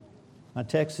My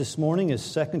text this morning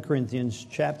is 2 Corinthians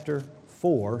chapter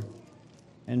 4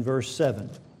 and verse 7.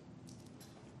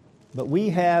 But we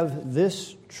have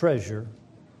this treasure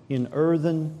in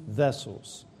earthen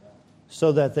vessels,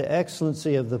 so that the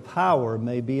excellency of the power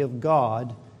may be of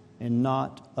God and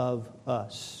not of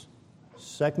us.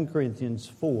 2 Corinthians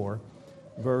 4,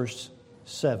 verse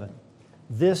 7.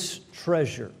 This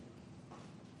treasure.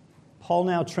 Paul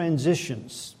now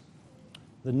transitions.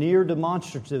 The near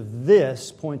demonstrative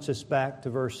this points us back to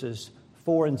verses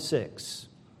 4 and 6.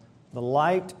 The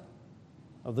light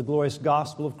of the glorious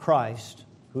gospel of Christ,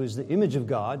 who is the image of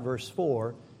God, verse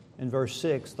 4, and verse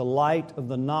 6, the light of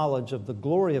the knowledge of the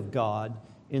glory of God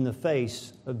in the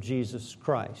face of Jesus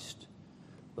Christ.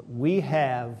 But we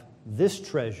have this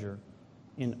treasure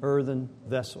in earthen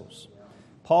vessels.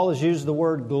 Paul has used the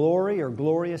word glory or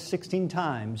glorious 16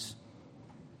 times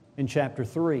in chapter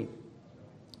 3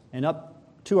 and up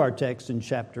to our text in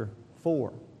chapter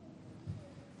 4.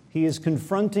 He is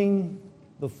confronting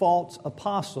the false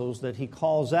apostles that he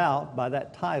calls out by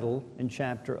that title in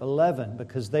chapter 11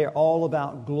 because they are all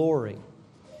about glory.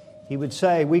 He would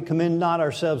say, we commend not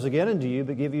ourselves again unto you,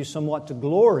 but give you somewhat to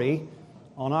glory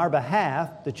on our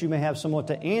behalf, that you may have somewhat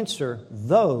to answer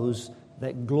those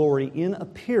that glory in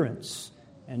appearance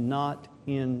and not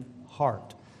in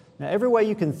heart. Now, every way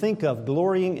you can think of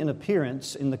glorying in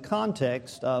appearance in the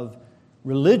context of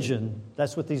religion,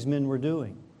 that's what these men were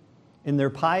doing. In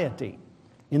their piety,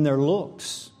 in their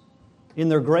looks, in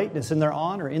their greatness, in their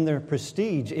honor, in their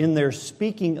prestige, in their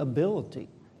speaking ability.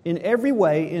 In every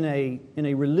way, in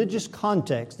a religious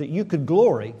context that you could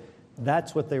glory,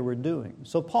 that's what they were doing.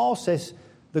 So Paul says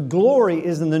the glory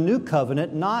is in the new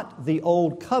covenant, not the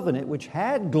old covenant, which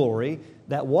had glory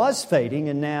that was fading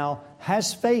and now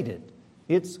has faded.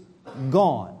 It's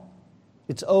gone.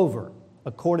 It's over,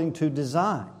 according to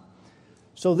design.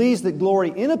 So these that glory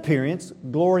in appearance,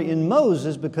 glory in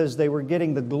Moses because they were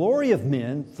getting the glory of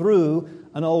men through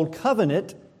an old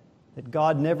covenant that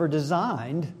God never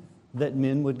designed that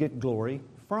men would get glory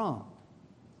from.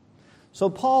 So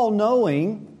Paul,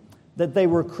 knowing that they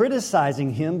were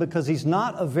criticizing him because he's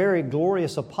not a very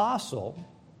glorious apostle,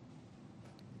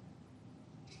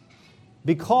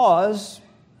 because,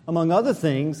 among other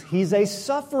things, he's a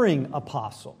suffering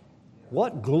apostle.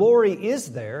 What glory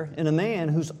is there in a man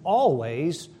who's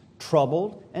always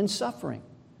troubled and suffering?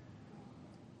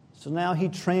 So now he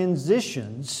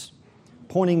transitions,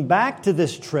 pointing back to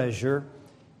this treasure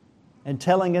and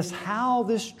telling us how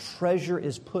this treasure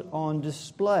is put on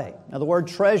display. Now, the word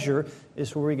treasure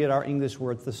is where we get our English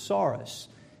word thesaurus.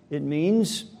 It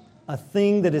means a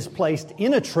thing that is placed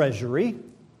in a treasury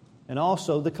and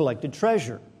also the collected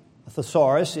treasure. A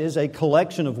thesaurus is a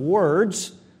collection of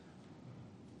words,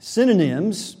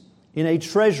 synonyms in a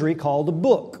treasury called a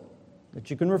book that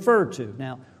you can refer to.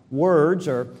 Now, words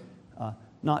are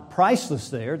not priceless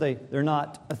there. They're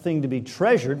not a thing to be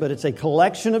treasured, but it's a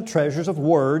collection of treasures of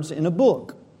words in a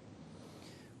book.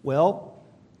 Well,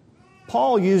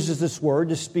 Paul uses this word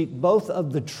to speak both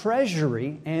of the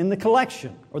treasury and the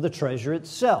collection, or the treasure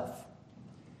itself.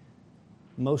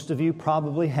 Most of you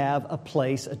probably have a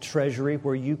place, a treasury,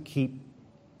 where you keep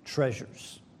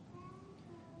treasures.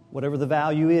 Whatever the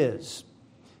value is.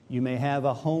 You may have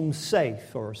a home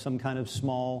safe or some kind of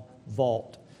small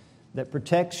vault that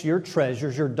protects your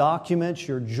treasures, your documents,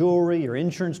 your jewelry, your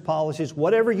insurance policies,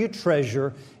 whatever you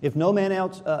treasure. If no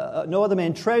other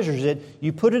man treasures it,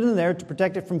 you put it in there to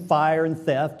protect it from fire and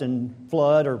theft and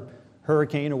flood or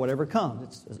hurricane or whatever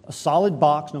comes. It's a solid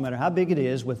box, no matter how big it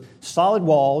is, with solid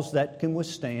walls that can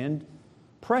withstand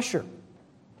pressure.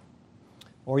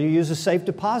 Or you use a safe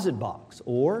deposit box,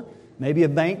 or maybe a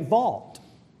bank vault.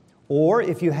 Or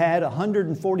if you had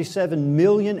 147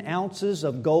 million ounces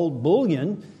of gold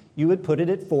bullion, you would put it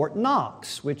at Fort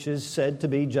Knox, which is said to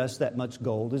be just that much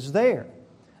gold is there.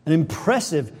 An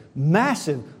impressive,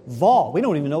 massive vault. We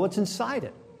don't even know what's inside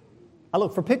it. I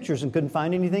looked for pictures and couldn't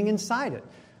find anything inside it.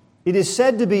 It is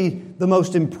said to be the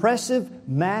most impressive,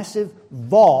 massive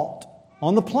vault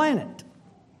on the planet.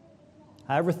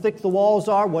 However thick the walls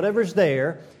are, whatever's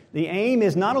there, the aim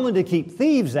is not only to keep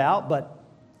thieves out, but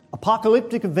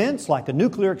apocalyptic events like a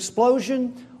nuclear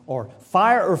explosion or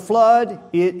fire or flood.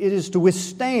 It is to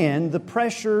withstand the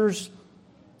pressures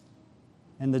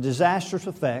and the disastrous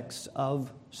effects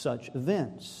of such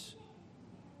events.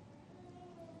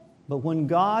 But when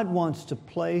God wants to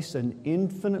place an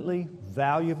infinitely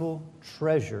valuable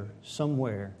treasure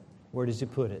somewhere, where does He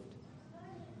put it?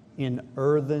 In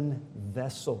earthen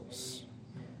vessels,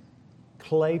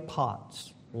 clay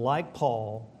pots, like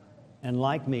Paul and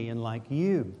like me and like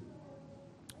you.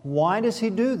 Why does He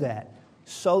do that?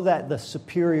 So that the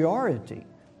superiority,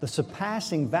 the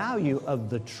surpassing value of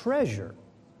the treasure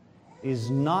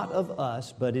is not of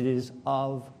us, but it is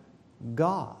of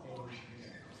God.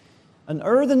 An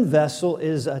earthen vessel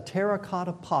is a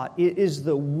terracotta pot. It is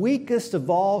the weakest of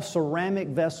all ceramic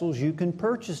vessels you can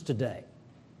purchase today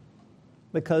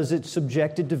because it's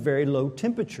subjected to very low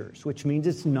temperatures, which means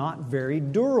it's not very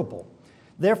durable.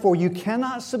 Therefore, you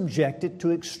cannot subject it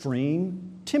to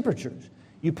extreme temperatures.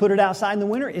 You put it outside in the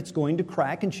winter, it's going to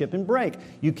crack and chip and break.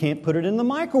 You can't put it in the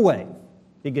microwave.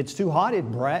 It gets too hot, it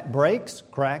breaks,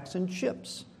 cracks, and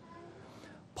chips.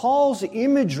 Paul's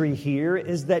imagery here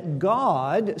is that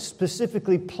God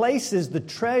specifically places the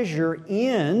treasure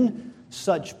in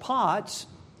such pots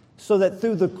so that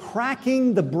through the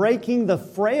cracking, the breaking, the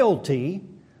frailty,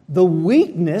 the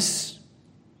weakness,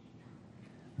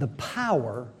 the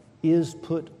power is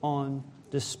put on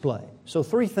display. So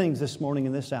 3 things this morning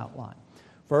in this outline.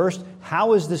 First,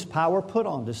 how is this power put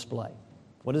on display?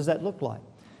 What does that look like?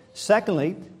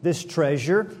 Secondly, this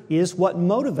treasure is what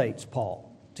motivates Paul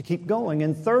to keep going.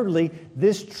 And thirdly,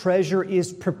 this treasure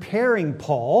is preparing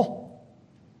Paul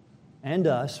and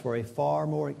us for a far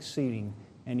more exceeding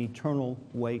and eternal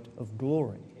weight of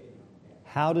glory.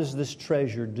 How does this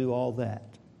treasure do all that?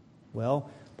 Well,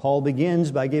 Paul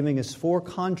begins by giving us 4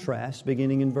 contrasts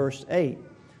beginning in verse 8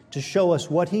 to show us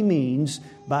what he means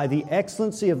by the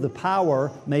excellency of the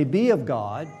power may be of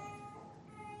God,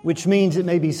 which means it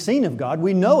may be seen of God.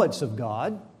 We know it's of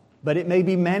God, but it may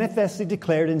be manifestly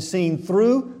declared and seen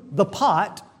through the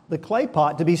pot, the clay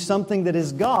pot, to be something that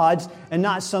is God's and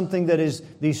not something that is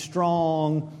these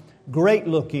strong,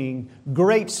 great-looking,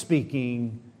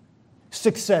 great-speaking,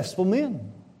 successful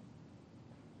men.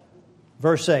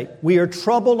 Verse 8, we are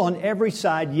troubled on every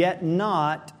side, yet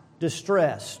not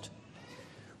distressed.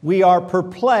 We are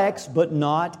perplexed, but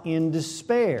not in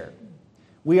despair.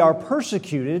 We are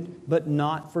persecuted, but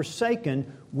not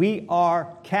forsaken. We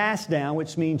are cast down,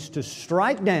 which means to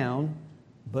strike down,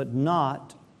 but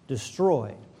not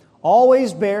destroyed.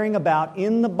 Always bearing about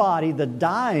in the body the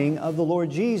dying of the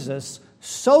Lord Jesus,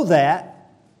 so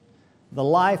that the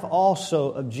life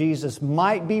also of Jesus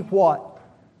might be what?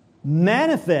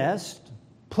 Manifest,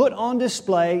 put on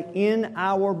display in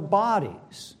our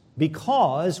bodies.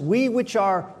 Because we which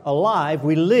are alive,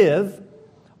 we live,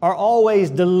 are always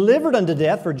delivered unto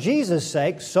death for Jesus'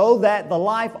 sake, so that the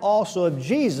life also of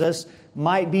Jesus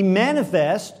might be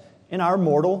manifest in our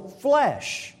mortal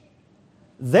flesh.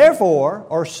 Therefore,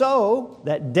 or so,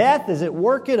 that death is at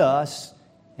work in us,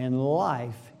 and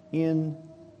life in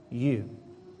you.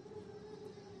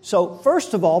 So,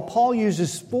 first of all, Paul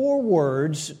uses 4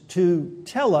 words to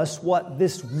tell us what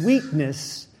this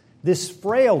weakness, this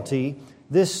frailty,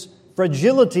 this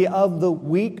fragility of the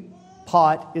weak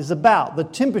pot is about, the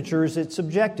temperatures it's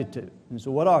subjected to. And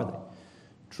so what are they?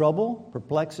 Trouble,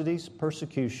 perplexities,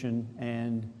 persecution,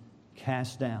 and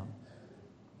cast down.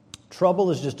 Trouble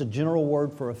is just a general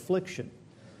word for affliction.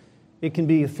 It can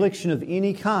be affliction of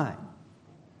any kind.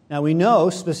 Now we know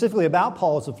specifically about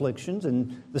Paul's afflictions.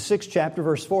 In the 6th chapter,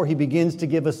 verse 4, he begins to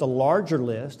give us a larger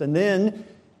list. And then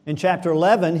in chapter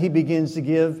 11, he begins to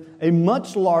give a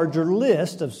much larger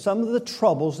list of some of the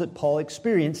troubles that Paul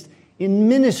experienced in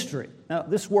ministry. Now,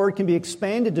 this word can be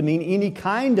expanded to mean any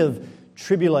kind of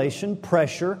tribulation,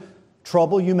 pressure,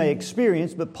 trouble you may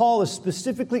experience, but Paul is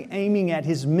specifically aiming at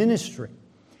his ministry.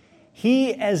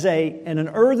 He, as an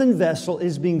earthen vessel,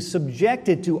 is being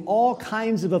subjected to all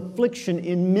kinds of affliction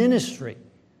in ministry.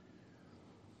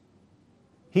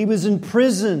 He was in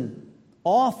prison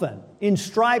often, in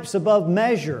stripes above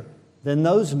measure than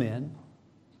those men,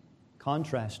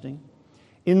 contrasting.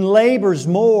 In labors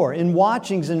more, in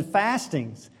watchings and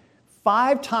fastings.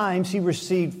 5 times he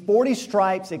received 40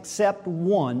 stripes except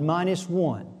one, minus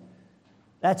one.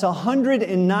 That's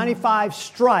 195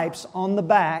 stripes on the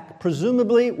back,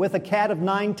 presumably with a cat of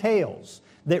 9 tails,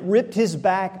 that ripped his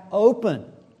back open.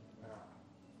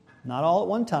 Not all at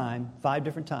one time, 5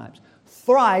 different times.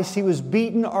 Thrice he was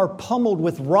beaten or pummeled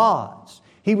with rods.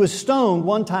 He was stoned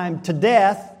one time to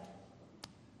death,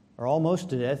 or almost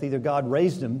to death. Either God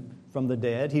raised him from the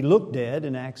dead. He looked dead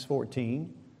in Acts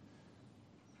 14,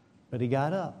 but he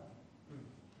got up.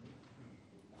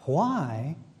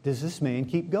 Why does this man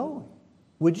keep going?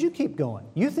 Would you keep going?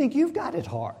 You think you've got it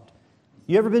hard.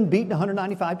 You ever been beaten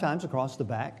 195 times across the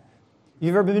back?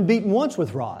 You've ever been beaten once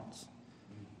with rods?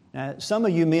 Now, some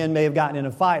of you men may have gotten in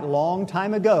a fight a long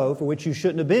time ago for which you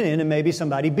shouldn't have been in, and maybe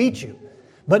somebody beat you.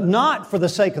 But not for the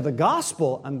sake of the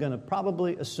gospel. I'm going to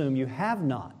probably assume you have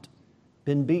not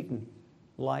been beaten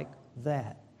like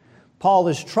that. Paul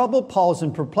is troubled. Paul is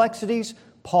in perplexities.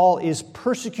 Paul is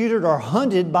persecuted or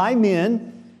hunted by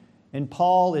men. And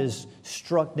Paul is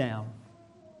struck down.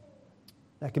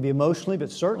 That could be emotionally,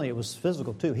 but certainly it was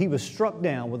physical too. He was struck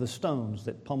down with the stones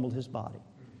that pummeled his body.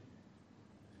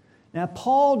 Now,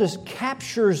 Paul just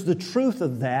captures the truth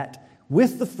of that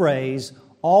with the phrase,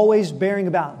 always bearing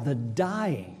about the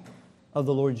dying of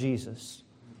the Lord Jesus.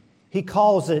 He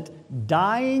calls it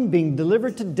dying, being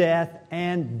delivered to death,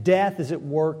 and death is at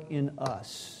work in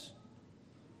us.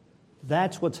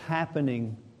 That's what's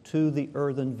happening to the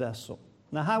earthen vessel.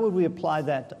 Now, how would we apply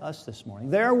that to us this morning?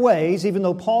 There are ways, even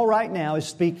though Paul right now is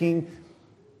speaking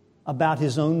about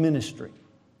his own ministry,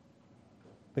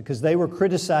 because they were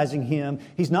criticizing him.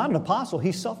 He's not an apostle.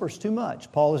 He suffers too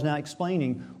much. Paul is now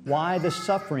explaining why the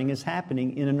suffering is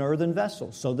happening in an earthen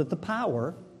vessel, so that the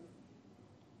power,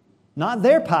 not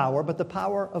their power, but the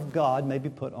power of God may be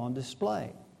put on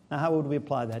display. Now, how would we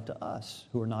apply that to us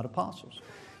who are not apostles?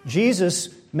 Jesus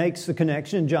makes the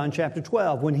connection in John chapter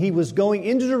 12. When he was going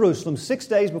into Jerusalem 6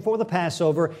 days before the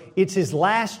Passover, it's his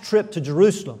last trip to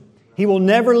Jerusalem. He will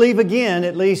never leave again,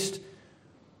 at least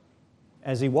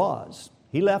as he was.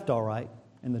 He left all right,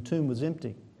 and the tomb was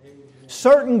empty.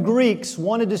 Certain Greeks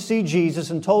wanted to see Jesus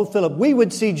and told Philip, we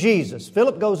would see Jesus.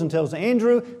 Philip goes and tells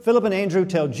Andrew. Philip and Andrew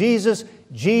tell Jesus.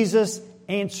 Jesus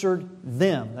answered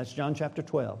them. That's John chapter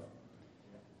 12.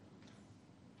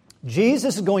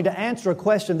 Jesus is going to answer a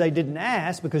question they didn't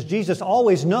ask because Jesus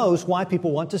always knows why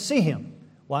people want to see Him.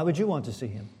 Why would you want to see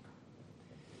Him?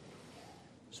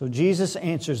 So Jesus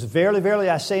answers, verily, verily,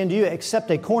 I say unto you,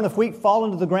 except a corn of wheat fall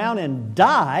into the ground and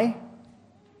die,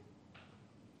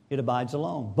 it abides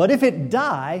alone. But if it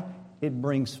die, it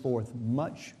brings forth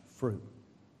much fruit.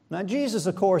 Now, Jesus,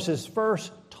 of course, is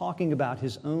first talking about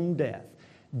His own death.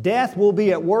 Death will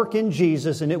be at work in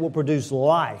Jesus, and it will produce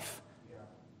life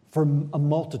for a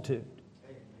multitude.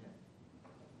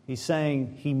 He's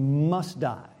saying He must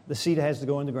die. The seed has to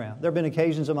go in the ground. There have been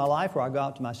occasions in my life where I go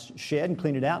out to my shed and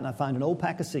clean it out, and I find an old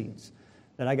pack of seeds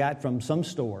that I got from some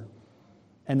store,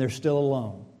 and they're still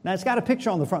alone. Now, it's got a picture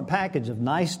on the front package of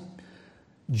nice,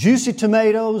 juicy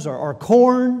tomatoes or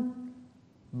corn,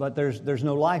 but there's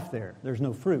no life there. There's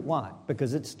no fruit. Why?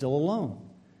 Because it's still alone.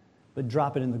 But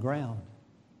drop it in the ground,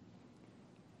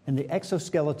 and the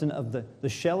exoskeleton of the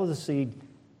shell of the seed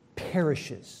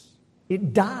perishes.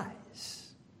 It dies.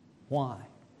 Why?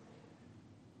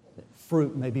 That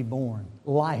fruit may be born.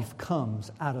 Life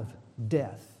comes out of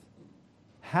death.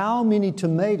 How many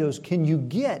tomatoes can you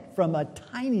get from a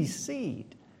tiny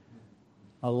seed?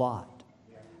 A lot.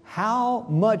 How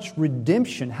much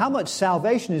redemption, how much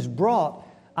salvation is brought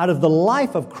out of the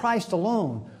life of Christ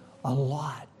alone? A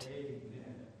lot.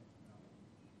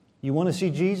 You want to see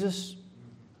Jesus?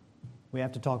 We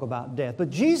have to talk about death. But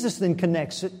Jesus then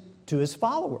connects it to His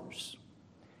followers.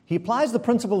 He applies the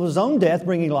principle of His own death,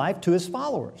 bringing life to His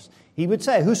followers. He would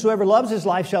say, whosoever loves his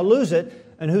life shall lose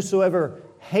it, and whosoever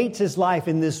hates his life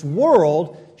in this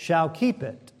world shall keep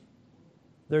it.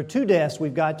 There are two deaths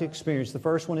we've got to experience. The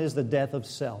first one is the death of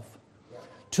self.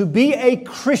 To be a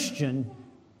Christian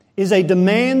is a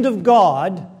demand of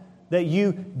God that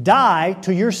you die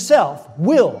to yourself,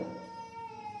 will,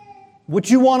 what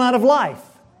you want out of life,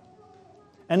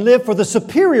 and live for the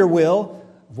superior will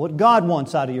of what God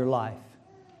wants out of your life.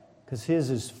 Because His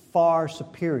is far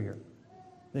superior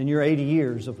than your 80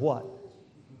 years of what?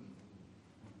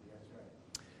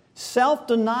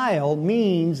 Self-denial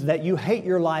means that you hate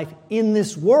your life in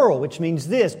this world, which means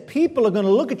this. People are going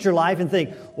to look at your life and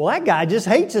think, well, that guy just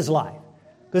hates his life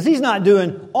because he's not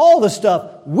doing all the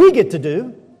stuff we get to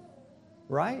do,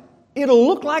 right? It'll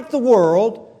look like the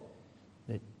world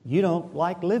that you don't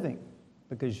like living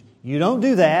because you don't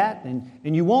do that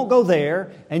and you won't go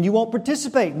there and you won't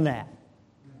participate in that.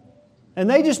 And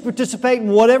they just participate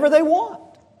in whatever they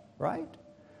want, right?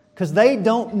 Because they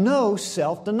don't know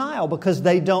self-denial, because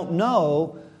they don't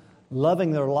know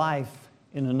loving their life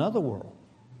in another world.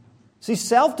 See,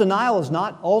 self-denial is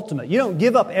not ultimate. You don't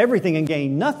give up everything and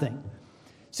gain nothing.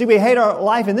 See, we hate our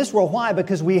life in this world. Why?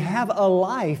 Because we have a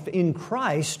life in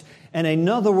Christ and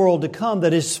another world to come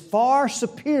that is far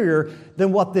superior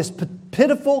than what this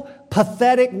pitiful,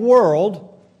 pathetic world.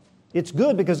 It's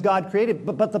good because God created it,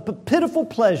 but the pitiful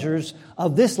pleasures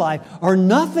of this life are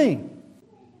nothing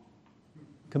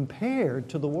compared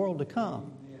to the world to come.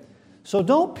 So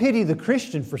don't pity the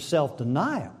Christian for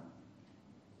self-denial,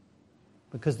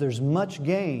 because there's much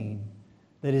gain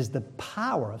that is the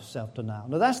power of self-denial.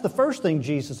 Now, that's the first thing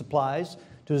Jesus applies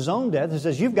to His own death. He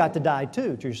says, you've got to die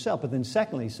too, to yourself. But then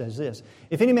secondly, He says this,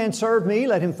 if any man serve me,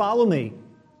 let him follow me.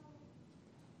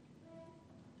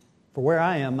 For where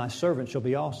I am, my servant shall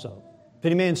be also. If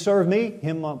any man serve me,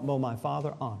 him will my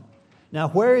Father honor. Now,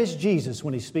 where is Jesus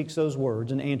when He speaks those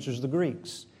words and answers the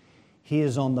Greeks? He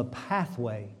is on the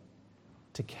pathway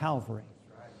to Calvary.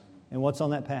 And what's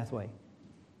on that pathway?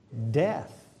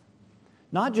 death.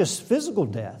 Not just physical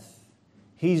death.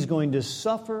 He's going to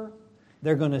suffer.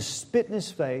 They're going to spit in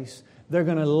His face. They're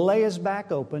going to lay His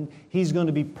back open. He's going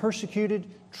to be persecuted,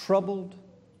 troubled,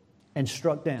 and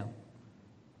struck down.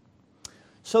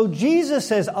 So Jesus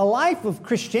says a life of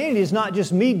Christianity is not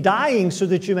just me dying so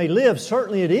that you may live.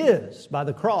 Certainly it is by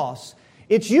the cross.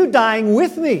 It's you dying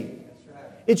with me.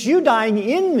 It's you dying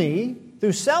in me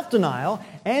through self-denial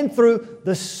and through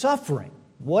the suffering,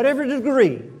 whatever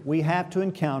degree we have to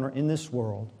encounter in this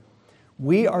world.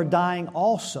 We are dying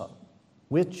also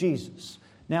with Jesus.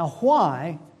 Now,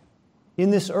 why in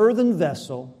this earthen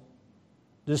vessel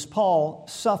does Paul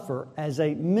suffer as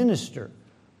a minister?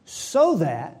 So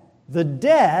that the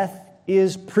death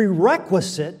is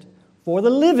prerequisite for the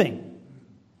living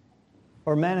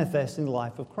or manifesting the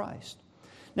life of Christ.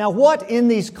 Now, what in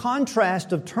these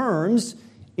contrast of terms,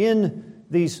 in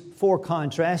these four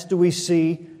contrasts, do we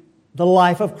see the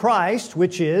life of Christ,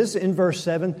 which is, in verse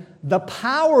 7, the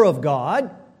power of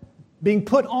God being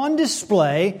put on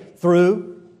display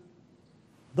through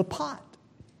the pot,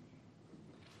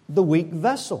 the weak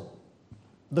vessel,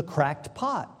 the cracked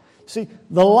pot. See,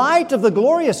 the light of the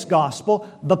glorious gospel,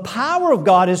 the power of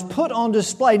God is put on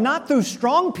display not through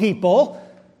strong people,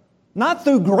 not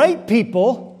through great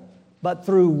people, but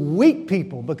through weak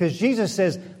people. Because Jesus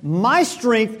says, my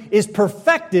strength is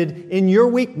perfected in your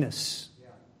weakness.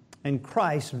 And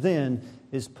Christ then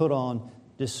is put on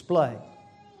display.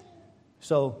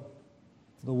 So,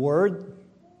 the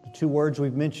two words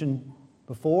we've mentioned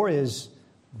before is,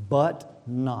 but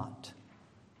not.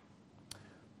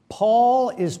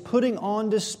 Paul is putting on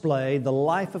display the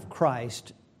life of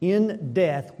Christ in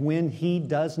death when he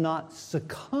does not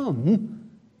succumb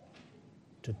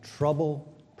to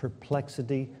trouble,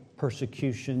 perplexity,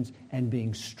 persecutions, and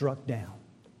being struck down.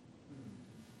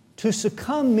 To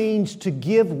succumb means to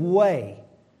give way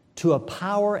to a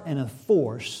power and a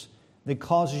force that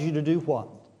causes you to do what?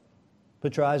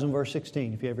 Put your eyes on verse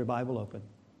 16 if you have your Bible open.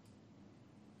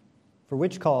 For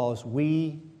which cause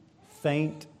we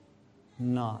faint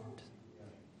not.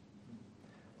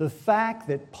 The fact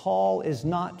that Paul is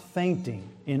not fainting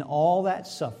in all that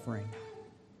suffering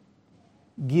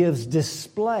gives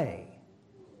display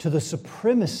to the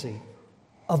supremacy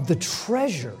of the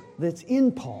treasure that's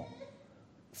in Paul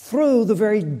through the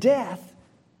very death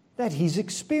that he's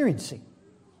experiencing.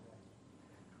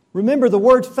 Remember, the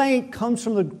word faint comes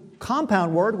from the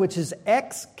compound word, which is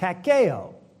ex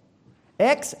kakeo.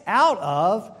 Ex out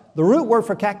of, the root word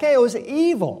for kakeo is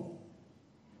evil.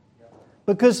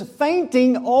 Because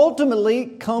fainting ultimately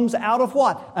comes out of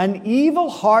what? An evil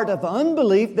heart of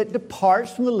unbelief that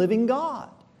departs from the living God.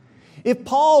 If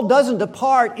Paul doesn't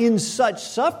depart in such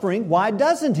suffering, why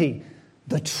doesn't he?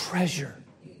 The treasure,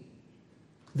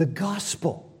 the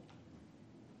gospel.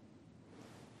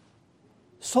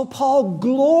 So Paul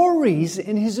glories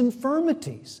in his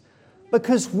infirmities,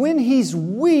 because when he's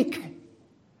weak,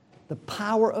 the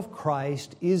power of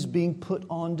Christ is being put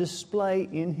on display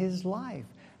in his life.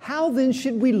 How then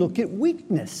should we look at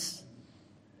weakness?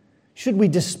 Should we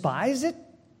despise it?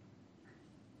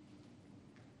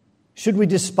 Should we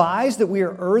despise that we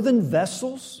are earthen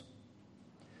vessels?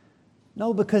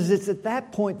 No, because it's at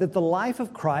that point that the life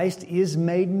of Christ is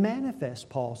made manifest,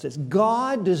 Paul says.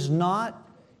 God does not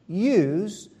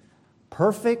use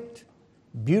perfect,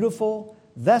 beautiful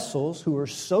vessels who are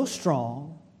so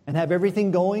strong and have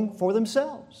everything going for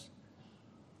themselves.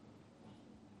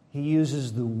 He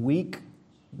uses the weak,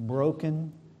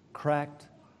 broken, cracked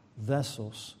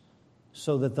vessels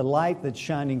so that the light that's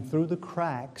shining through the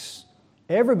cracks,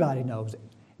 everybody knows it.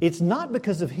 It's not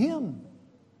because of him.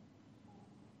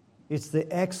 It's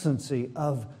the excellency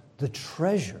of the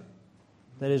treasure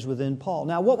that is within Paul.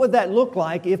 Now, what would that look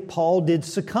like if Paul did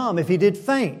succumb, if he did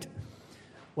faint?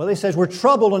 Well, he says we're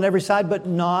troubled on every side, but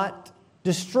not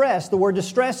distressed. The word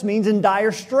distress means in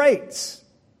dire straits.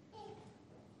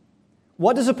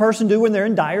 What does a person do when they're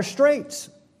in dire straits?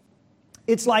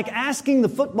 It's like asking the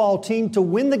football team to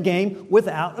win the game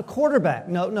without a quarterback.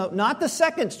 No, not the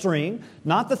second string,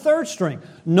 not the third string.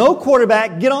 No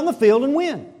quarterback, get on the field and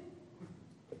win.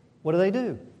 What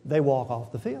do? They walk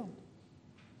off the field.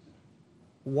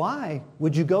 Why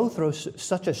would you go through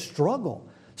such a struggle,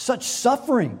 such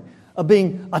suffering of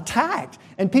being attacked,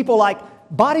 and people like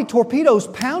body torpedoes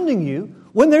pounding you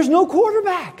when there's no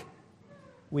quarterback?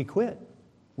 We quit.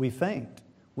 We faint.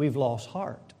 We've lost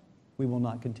heart. We will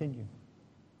not continue.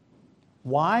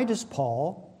 Why does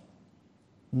Paul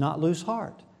not lose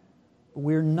heart?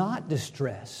 We're not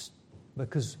distressed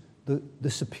because the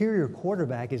superior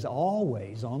quarterback is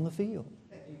always on the field.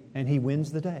 And he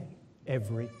wins the day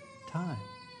every time.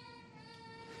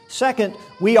 Second,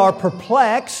 we are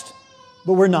perplexed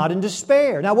but we're not in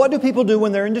despair. Now, what do people do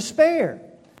when they're in despair?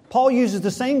 Paul uses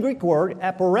the same Greek word,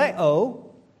 aporeo,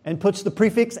 and puts the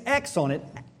prefix X on it.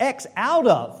 X, out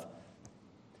of.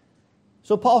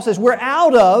 So Paul says we're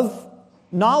out of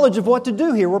knowledge of what to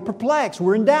do here. We're perplexed.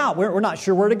 We're in doubt. We're not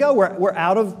sure where to go. We're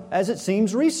out of, as it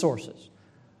seems, resources.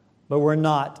 But we're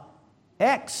not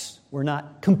X. We're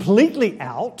not completely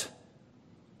out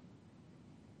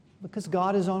because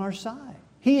God is on our side.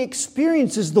 He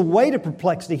experiences the weight of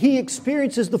perplexity. He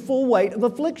experiences the full weight of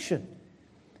affliction.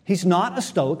 He's not a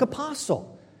stoic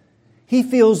apostle. He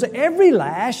feels every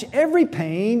lash, every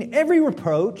pain, every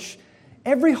reproach,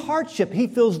 every hardship. He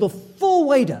feels the full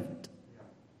weight of it.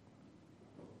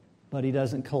 But he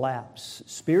doesn't collapse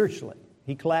spiritually.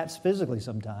 He collapses physically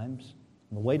sometimes,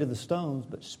 the weight of the stones,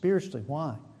 but spiritually,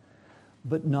 why?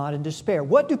 But not in despair.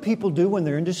 What do people do when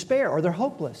they're in despair or they're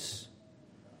hopeless?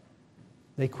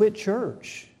 They quit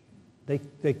church.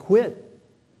 They quit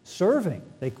serving.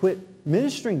 They quit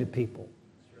ministering to people.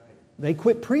 They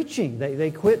quit preaching.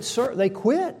 They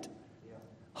quit.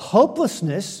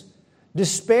 Hopelessness,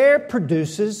 despair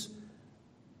produces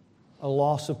a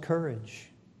loss of courage.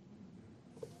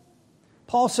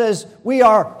 Paul says, we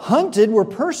are hunted, we're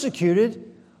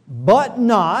persecuted, but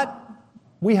not.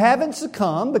 We haven't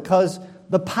succumbed because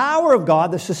the power of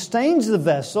God that sustains the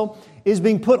vessel is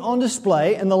being put on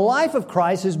display, and the life of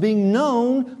Christ is being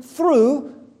known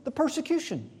through the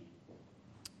persecution.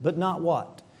 But not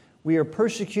what? We are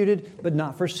persecuted, but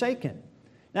not forsaken.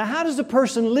 Now, how does a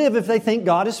person live if they think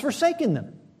God has forsaken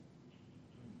them?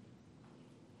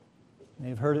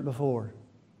 They've heard it before.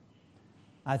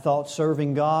 I thought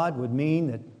serving God would mean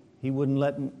that He wouldn't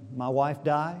let my wife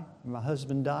die, or my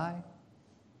husband die,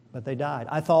 but they died.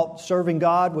 I thought serving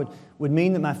God would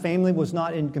mean that my family was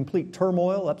not in complete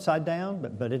turmoil, upside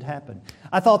down, but it happened.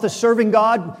 I thought that serving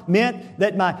God meant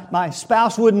that my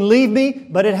spouse wouldn't leave me,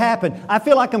 but it happened. I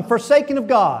feel like I'm forsaken of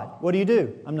God. What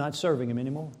do? I'm not serving Him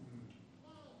anymore.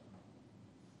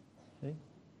 See?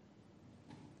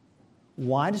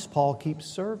 Why does Paul keep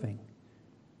serving?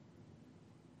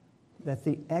 That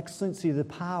the excellency of the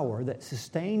power that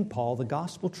sustained Paul, the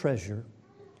gospel treasure,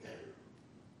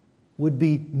 would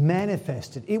be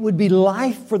manifested. It would be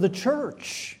life for the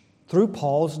church through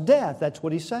Paul's death. That's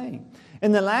what he's saying.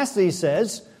 And then lastly he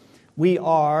says, we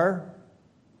are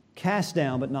cast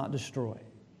down but not destroyed.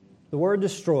 The word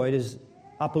destroyed is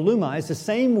apolumai. It's the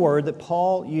same word that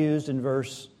Paul used in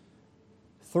verse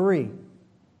 3.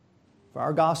 For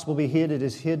our gospel be hid, it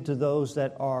is hid to those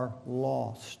that are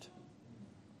lost.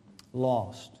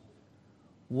 Lost.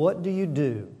 What do you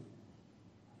do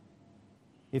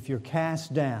if you're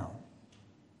cast down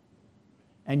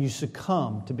and you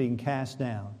succumb to being cast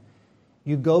down?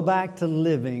 You go back to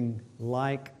living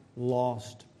like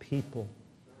lost people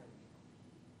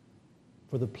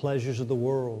for the pleasures of the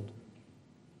world.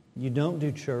 You don't do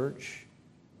church.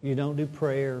 You don't do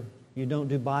prayer. You don't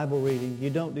do Bible reading. You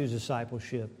don't do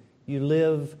discipleship. You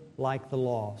live like the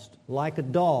lost. Like a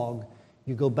dog,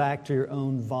 you go back to your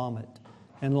own vomit.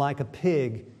 And like a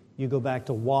pig, you go back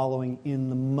to wallowing in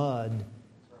the mud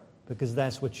because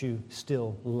that's what you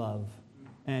still love.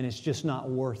 And it's just not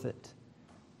worth it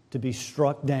to be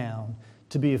struck down,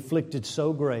 to be afflicted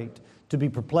so great, to be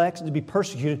perplexed, to be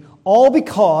persecuted, all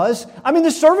because I'm in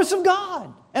the service of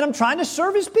God and I'm trying to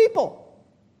serve His people.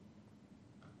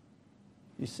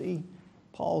 You see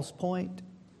Paul's point?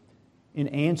 In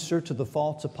answer to the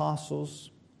false apostles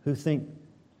who think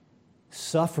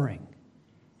suffering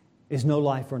is no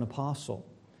life for an apostle.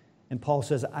 And Paul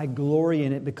says, I glory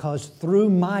in it because through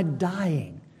my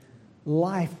dying,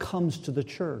 life comes to the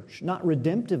church. Not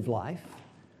redemptive life,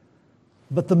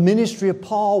 but the ministry of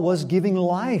Paul was giving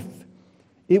life.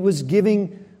 It was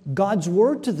giving God's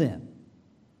word to them.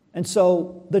 And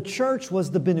so the church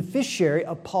was the beneficiary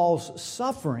of Paul's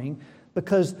suffering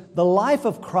because the life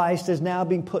of Christ is now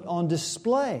being put on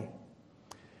display.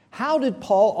 How did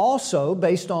Paul also,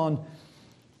 based on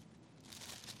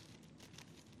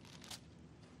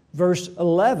verse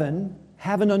 11,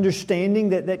 have an understanding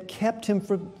that kept him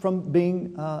from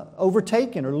being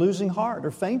overtaken or losing heart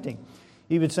or fainting?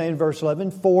 He would say in verse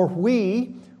 11, for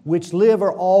we which live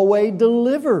are always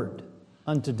delivered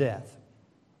unto death.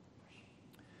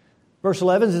 Verse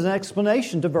 11 is an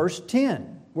explanation to verse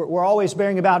 10. We're always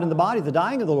bearing about in the body the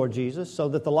dying of the Lord Jesus so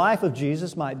that the life of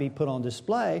Jesus might be put on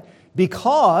display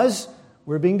because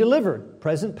we're being delivered.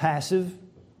 Present passive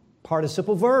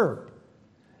participle verb.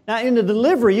 Now in the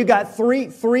delivery you got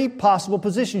three possible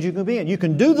positions you can be in. You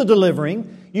can do the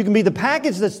delivering, you can be the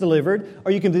package that's delivered,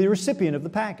 or you can be the recipient of the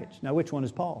package. Now which one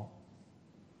is Paul?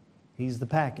 He's the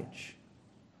package.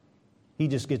 He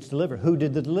just gets delivered. Who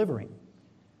did the delivering?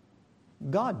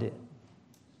 God did.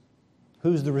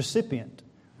 Who's the recipient?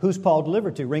 Who's Paul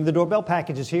delivered to? Ring the doorbell,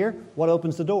 package is here. What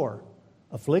opens the door?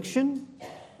 Affliction,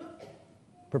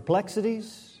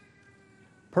 perplexities,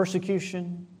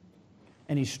 persecution,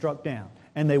 and he's struck down.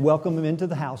 And they welcome him into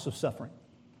the house of suffering.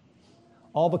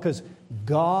 All because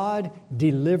God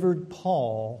delivered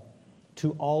Paul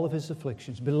to all of his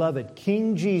afflictions. Beloved,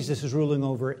 King Jesus is ruling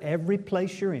over every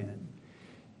place you're in,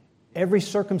 every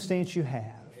circumstance you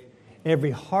have,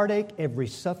 every heartache, every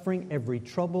suffering, every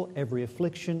trouble, every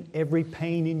affliction, every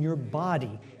pain in your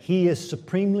body. He is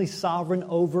supremely sovereign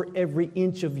over every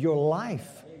inch of your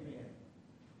life.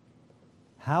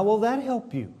 How will that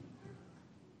help you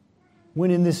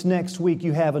when in this next week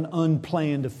you have an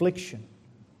unplanned affliction?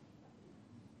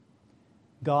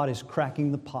 God is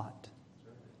cracking the pot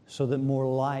so that more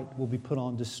light will be put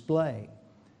on display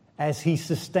as He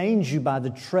sustains you by the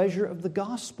treasure of the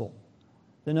gospel.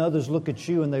 Then others look at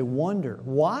you and they wonder,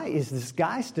 why is this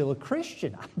guy still a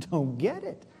Christian? I don't get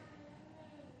it.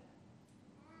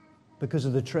 Because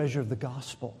of the treasure of the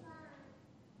gospel.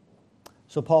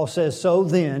 So Paul says, so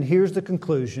then, here's the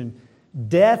conclusion.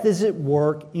 Death is at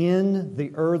work in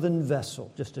the earthen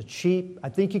vessel. Just a cheap, I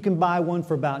think you can buy one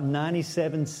for about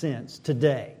 97 cents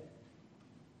today.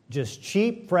 Just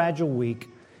cheap, fragile, weak.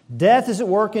 Death is at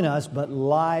work in us, but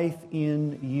life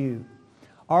in you.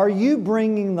 Are you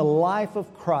bringing the life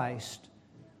of Christ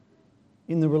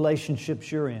in the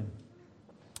relationships you're in?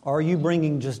 Or are you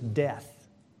bringing just death?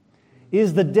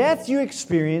 Is the death you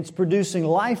experience producing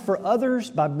life for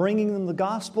others by bringing them the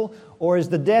gospel? Or is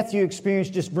the death you experience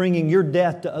just bringing your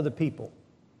death to other people?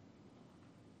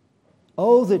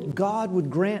 Oh, that God would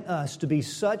grant us to be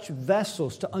such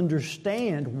vessels to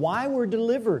understand why we're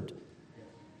delivered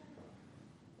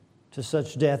to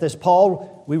such death. As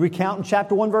Paul, we recount in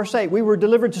chapter 1, verse 8, we were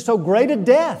delivered to so great a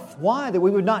death. Why? That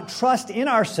we would not trust in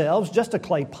ourselves, just a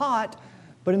clay pot,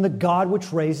 but in the God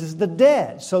which raises the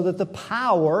dead, so that the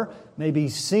power may be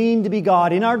seen to be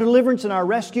God. In our deliverance and our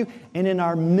rescue and in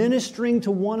our ministering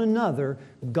to one another,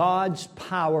 God's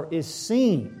power is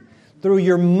seen. Through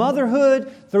your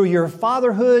motherhood, through your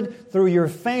fatherhood, through your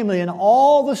family, and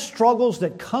all the struggles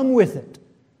that come with it.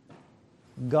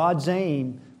 God's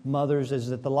aim, mothers, is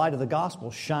that the light of the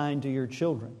gospel shine to your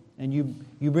children. And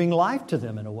you bring life to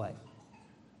them in a way.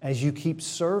 As you keep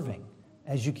serving,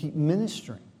 as you keep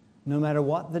ministering, no matter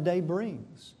what the day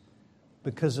brings.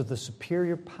 Because of the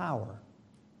superior power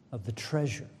of the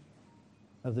treasure.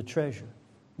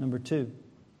 Number 2.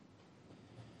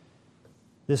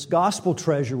 This gospel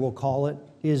treasure, we'll call it,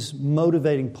 is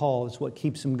motivating Paul. It's what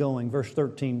keeps him going. Verse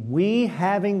 13. We,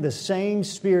 having the same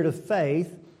spirit of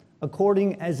faith,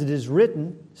 according as it is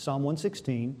written, Psalm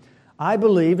 116, I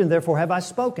believed and therefore have I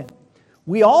spoken.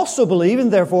 We also believe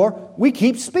and therefore we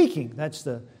keep speaking. That's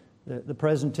the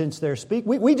present tense there, speak.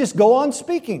 We just go on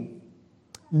speaking.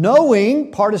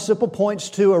 Knowing, participle points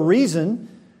to a reason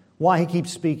why he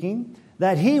keeps speaking,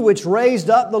 that He which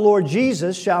raised up the Lord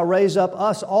Jesus shall raise up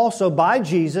us also by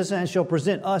Jesus and shall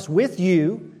present us with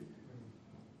you.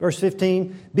 Verse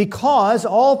 15, because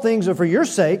all things are for your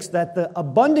sakes, that the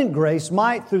abundant grace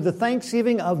might through the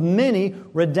thanksgiving of many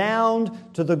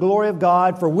redound to the glory of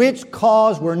God, for which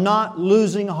cause we're not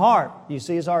losing heart. You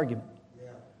see his argument.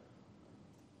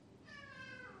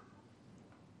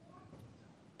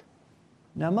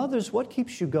 Now, mothers, what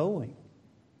keeps you going?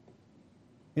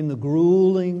 In the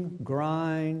grueling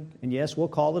grind, and yes, we'll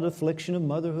call it affliction of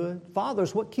motherhood.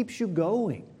 Fathers, what keeps you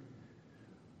going?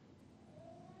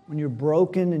 When you're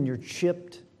broken and you're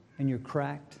chipped and you're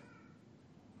cracked.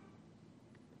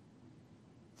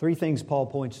 3 things Paul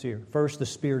points to here. First, the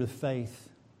spirit of faith.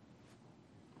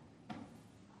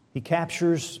 He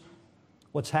captures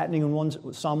what's happening in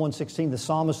Psalm 116. The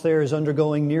psalmist there is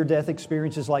undergoing near-death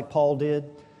experiences like Paul did.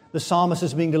 The psalmist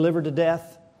is being delivered to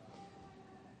death.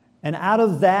 And out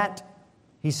of that,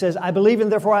 he says, I believe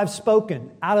and therefore I have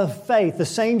spoken. Out of faith, the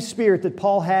same spirit that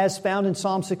Paul has found in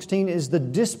Psalm 16 is the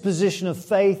disposition of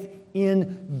faith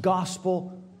in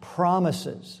gospel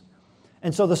promises.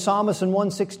 And so the psalmist in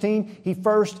 116,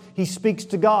 he speaks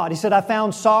to God. He said, I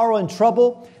found sorrow and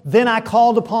trouble. Then I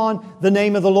called upon the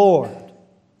name of the Lord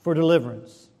for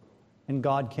deliverance. And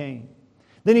God came.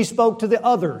 Then he spoke to the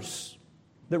others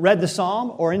that read the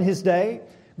psalm or in his day.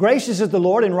 Gracious is the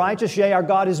Lord and righteous, yea, our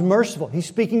God is merciful. He's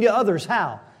speaking to others.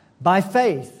 How? By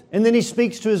faith. And then he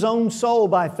speaks to his own soul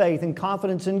by faith and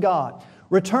confidence in God.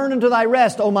 Return unto thy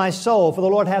rest, O my soul, for the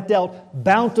Lord hath dealt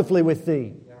bountifully with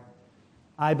thee.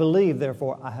 I believe,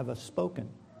 therefore I have spoken.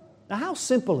 Now, how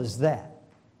simple is that?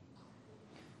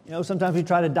 You know, sometimes we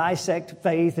try to dissect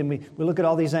faith and we look at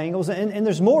all these angles. And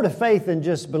there's more to faith than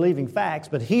just believing facts.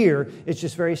 But here, it's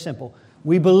just very simple.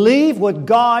 We believe what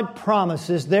God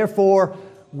promises, therefore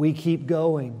we keep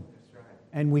going,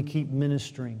 and we keep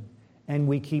ministering, and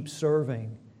we keep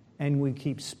serving, and we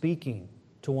keep speaking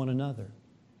to one another.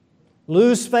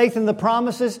 Lose faith in the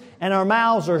promises, and our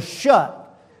mouths are shut.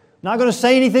 Not going to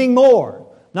say anything more.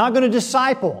 Not going to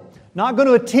disciple. Not going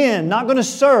to attend. Not going to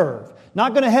serve.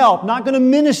 Not going to help. Not going to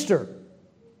minister.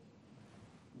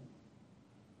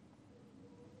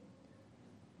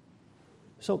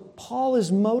 So Paul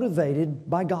is motivated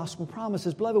by gospel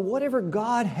promises. Beloved, whatever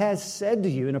God has said to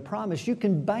you in a promise, you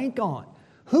can bank on.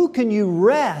 Who can you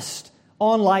rest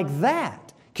on like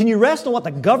that? Can you rest on what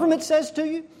the government says to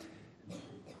you?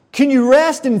 Can you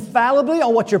rest infallibly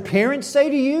on what your parents say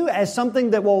to you as something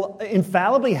that will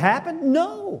infallibly happen?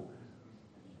 No.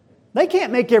 They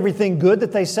can't make everything good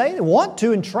that they say. They want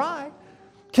to and try.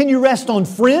 Can you rest on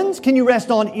friends? Can you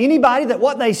rest on anybody that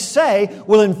what they say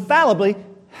will infallibly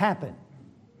happen?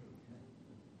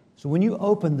 So when you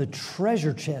open the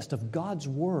treasure chest of God's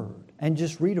Word and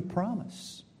just read a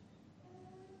promise,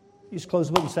 you just close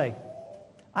the book and say,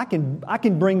 I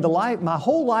can bring my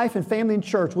whole life and family and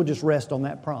church will just rest on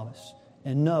that promise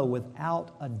and know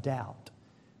without a doubt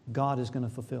God is going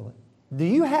to fulfill it. Do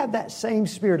you have that same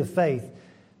spirit of faith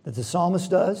that the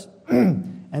psalmist does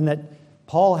and that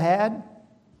Paul had?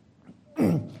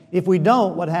 If we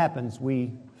don't, what happens?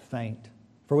 We faint.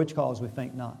 For which cause we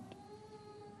faint not?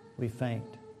 We faint.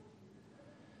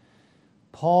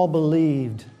 Paul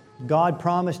believed. God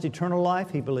promised eternal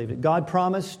life, he believed it. God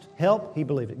promised help, he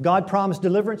believed it. God promised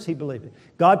deliverance, he believed it.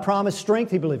 God promised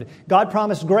strength, he believed it. God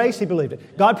promised grace, he believed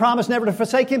it. God promised never to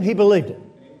forsake him, he believed it.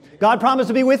 God promised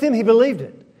to be with him, he believed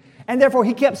it. And therefore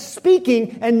he kept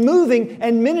speaking and moving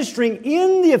and ministering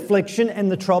in the affliction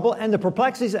and the trouble and the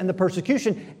perplexities and the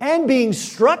persecution and being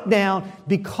struck down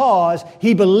because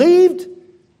he believed,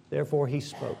 therefore he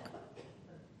spoke.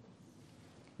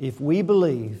 If we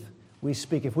believe, we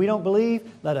speak. If we don't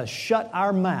believe, let us shut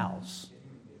our mouths.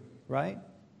 Right?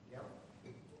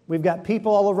 We've got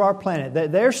people all over our planet.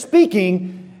 They're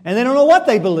speaking and they don't know what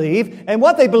they believe. And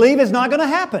what they believe is not going to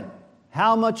happen.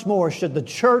 How much more should the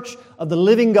church of the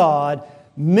living God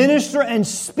minister and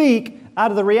speak out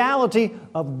of the reality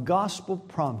of gospel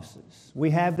promises?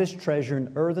 We have this treasure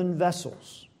in earthen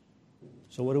vessels.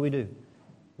 So what do?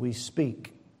 We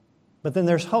speak. But then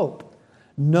there's hope.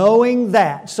 Knowing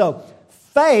that. So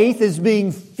faith is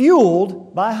being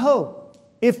fueled by hope.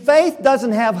 If faith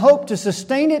doesn't have hope to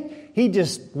sustain it, he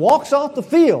just walks off the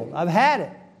field. I've had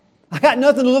it. I got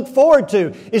nothing to look forward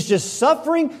to. It's just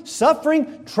suffering,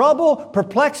 trouble,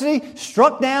 perplexity,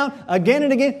 struck down again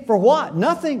and again. For what?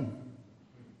 Nothing.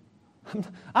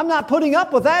 I'm not putting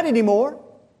up with that anymore.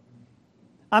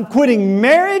 I'm quitting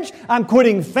marriage, I'm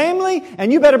quitting family,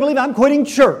 and you better believe I'm quitting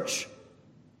church.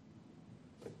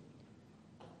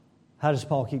 How does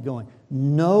Paul keep going?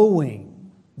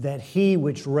 Knowing that He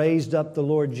which raised up the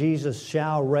Lord Jesus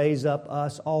shall raise up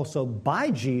us also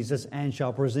by Jesus and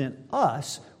shall present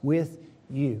us with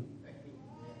you.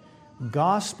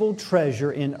 Gospel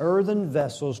treasure in earthen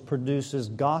vessels produces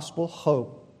gospel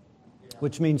hope,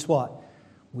 which means what?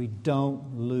 We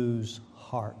don't lose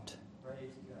heart.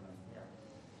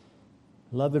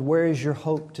 Beloved, where is your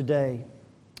hope today?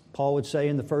 Paul would say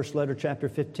in the first letter, chapter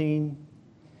 15,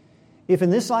 if in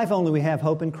this life only we have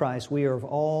hope in Christ, we are of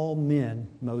all men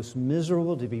most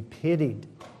miserable to be pitied.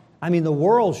 I mean, the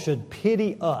world should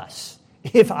pity us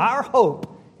if our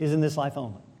hope is in this life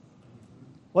only.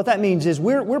 What that means is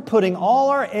we're putting all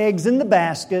our eggs in the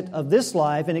basket of this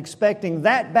life and expecting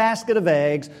that basket of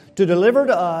eggs to deliver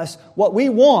to us what we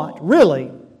want,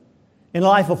 really, in a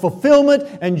life of fulfillment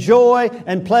and joy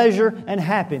and pleasure and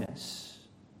happiness.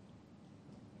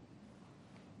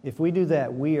 If we do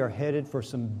that, we are headed for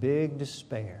some big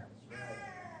despair.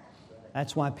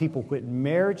 That's why people quit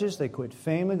marriages, they quit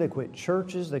family, they quit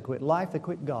churches, they quit life, they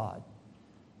quit God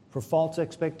for false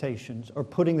expectations or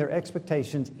putting their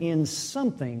expectations in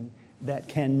something that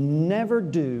can never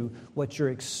do what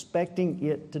you're expecting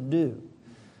it to do.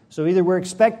 So either we're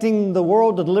expecting the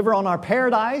world to deliver on our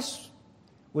paradise,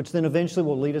 which then eventually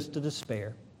will lead us to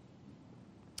despair.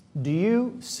 Do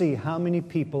you see how many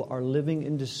people are living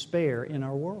in despair in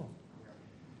our world?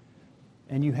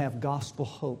 And you have gospel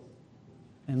hope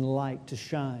and light to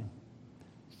shine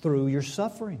through your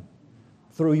suffering,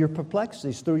 through your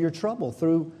perplexities, through your trouble,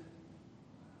 through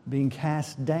being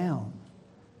cast down.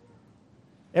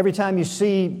 Every time you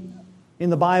see in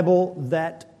the Bible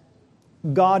that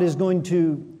God is going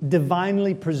to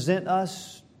divinely present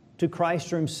us to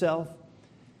Christ or Himself,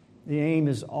 the aim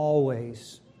is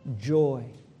always joy.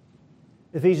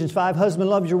 Ephesians 5, husband,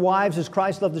 love your wives as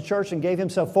Christ loved the church and gave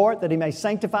Himself for it, that He may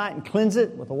sanctify it and cleanse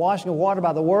it with the washing of water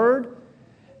by the Word,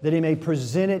 that He may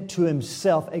present it to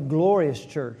Himself a glorious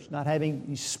church, not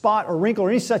having spot or wrinkle or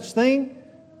any such thing.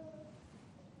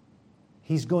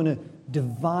 He's going to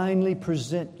divinely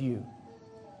present you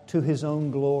to His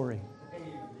own glory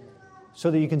so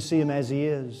that you can see Him as He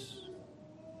is.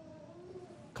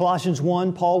 Colossians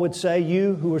 1, Paul would say,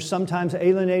 "You who were sometimes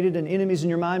alienated and enemies in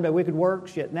your mind by wicked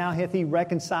works, yet now hath He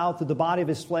reconciled through the body of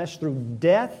His flesh through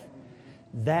death,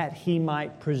 that He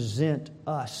might present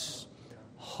us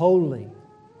holy,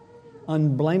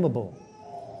 unblameable,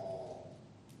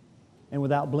 and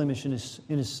without blemish in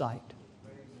His sight."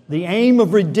 The aim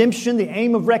of redemption, the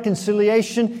aim of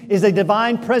reconciliation is a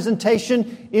divine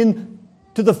presentation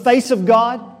to the face of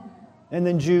God. And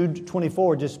then Jude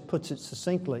 24 just puts it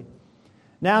succinctly.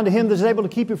 "Now unto Him that is able to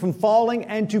keep you from falling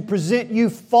and to present you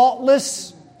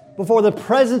faultless before the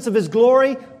presence of His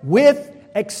glory with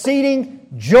exceeding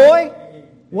joy."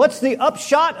 What's the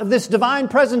upshot of this divine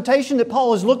presentation that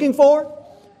Paul is looking for?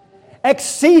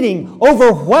 Exceeding,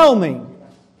 overwhelming,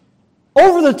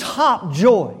 over-the-top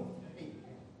joy.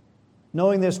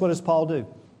 Knowing this, what does Paul do?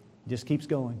 He just keeps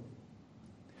going.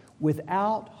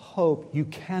 Without hope, you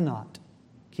cannot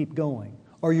keep going.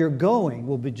 Or your going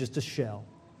will be just a shell.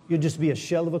 You'll just be a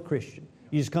shell of a Christian.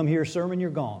 You just come hear a sermon, you're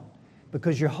gone.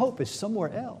 Because your hope is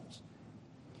somewhere else.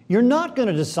 You're not going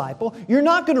to disciple. You're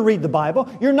not going to read the Bible.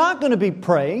 You're not going to be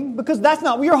praying because that's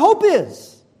not where your hope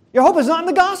is. Your hope is not in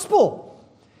the gospel.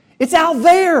 It's out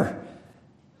there.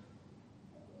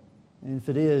 And if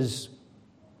it is,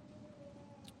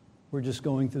 we're just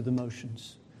going through the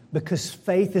motions. Because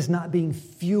faith is not being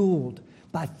fueled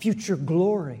by future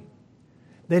glory.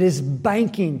 That is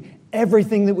banking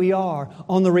everything that we are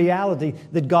on the reality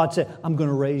that God said, "I'm going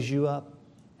to raise you up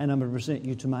and I'm going to present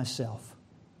you to myself.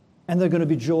 And there are going to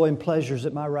be joy and pleasures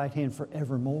at my right hand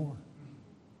forevermore."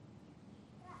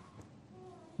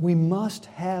 We must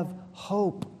have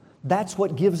hope. That's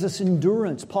what gives us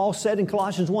endurance. Paul said in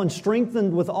Colossians 1,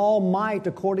 "Strengthened with all might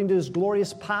according to His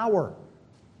glorious power,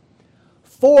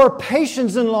 for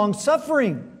patience and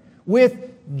long-suffering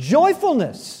with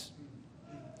joyfulness."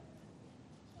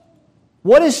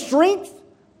 What is strength?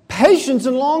 Patience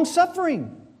and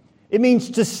long-suffering. It means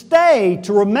to stay,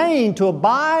 to remain, to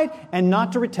abide, and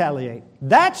not to retaliate.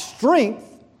 That's strength.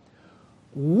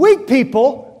 Weak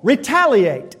people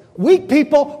retaliate. Weak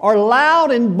people are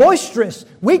loud and boisterous.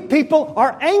 Weak people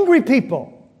are angry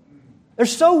people. They're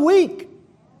so weak.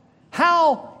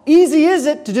 How easy is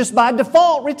it to just by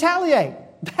default retaliate?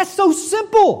 That's so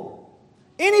simple.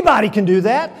 Anybody can do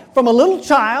that, from a little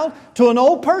child to an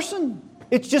old person.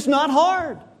 It's just not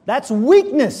hard. That's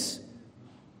weakness.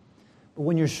 But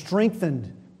when you're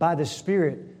strengthened by the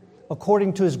Spirit,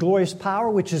 according to His glorious power,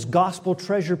 which is gospel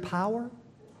treasure power,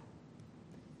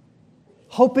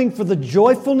 hoping for the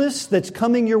joyfulness that's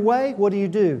coming your way, what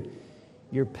do?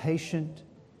 You're patient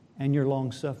and you're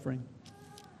long-suffering.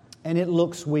 And it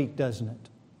looks weak, doesn't it?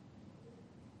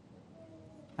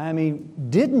 I mean,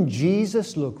 didn't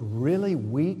Jesus look really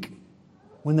weak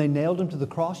when they nailed Him to the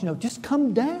cross? Just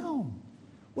come down.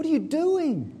 What are you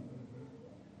doing?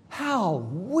 How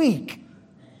weak.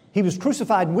 He was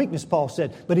crucified in weakness, Paul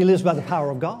said, but He lives by the power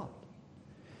of God.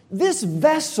 This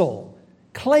vessel,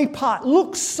 clay pot,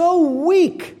 looks so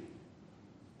weak.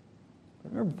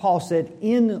 Remember, Paul said,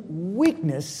 "In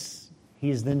weakness, He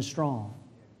is then strong."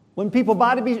 When people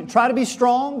try to be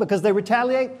strong because they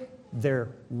retaliate, they're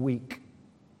weak.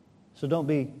 So don't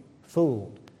be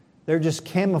fooled. They're just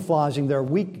camouflaging their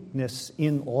weakness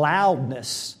in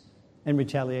loudness and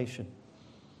retaliation.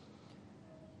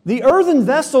 The earthen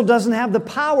vessel doesn't have the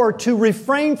power to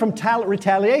refrain from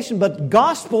retaliation, but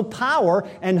gospel power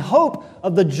and hope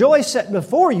of the joy set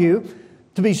before you,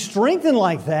 to be strengthened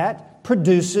like that,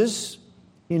 produces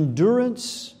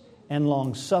endurance and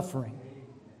long-suffering.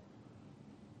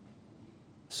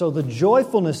 So the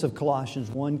joyfulness of Colossians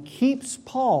 1 keeps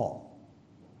Paul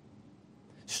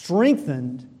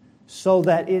strengthened so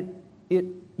that it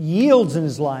yields in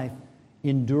his life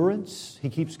endurance, he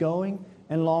keeps going,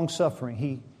 and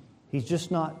long-suffering. He's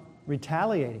just not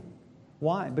retaliating.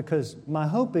 Why? Because my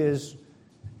hope is,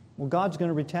 well, God's going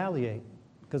to retaliate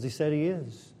because He said He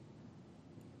is.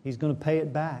 He's going to pay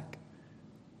it back.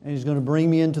 And He's going to bring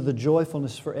me into the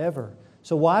joyfulness forever.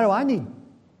 So why do I need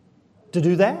to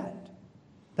do that?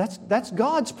 That's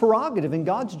God's prerogative and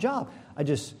God's job. I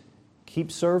just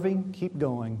keep serving, keep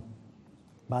going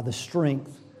by the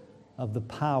strength of the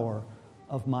power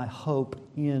of my hope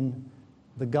in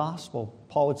the gospel.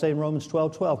 Paul would say in Romans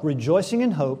 12:12, rejoicing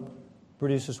in hope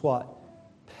produces what?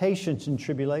 Patience in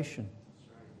tribulation.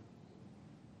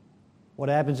 What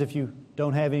happens if you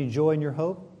don't have any joy in your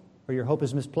hope, or your hope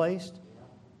is misplaced?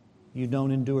 You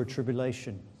don't endure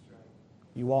tribulation.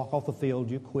 You walk off the field,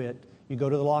 you quit. You go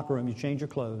to the locker room, you change your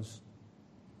clothes.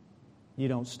 You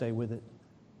don't stay with it.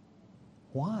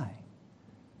 Why?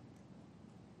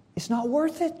 It's not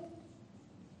worth it.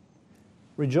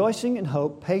 Rejoicing in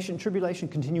hope, patient tribulation,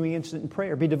 continuing instant in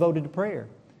prayer. Be devoted to prayer.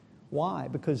 Why?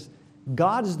 Because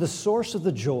God is the source of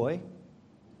the joy.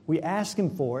 We ask Him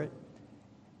for it.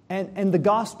 And the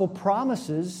gospel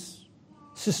promises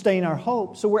sustain our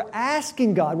hope. So we're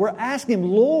asking God, we're asking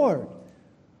Him, Lord,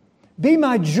 be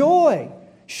my joy.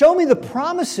 Show me the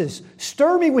promises.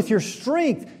 Stir me with your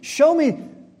strength. Show me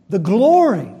the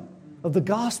glory of the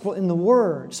gospel in the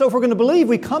Word. So if we're going to believe,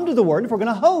 we come to the Word. If we're going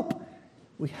to hope,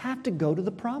 we have to go to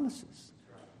the promises.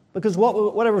 Because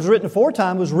whatever was written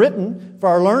aforetime was written for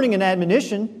our learning and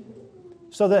admonition,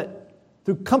 so that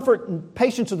through comfort and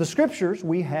patience of the Scriptures,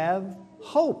 we have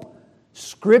hope.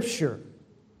 Scripture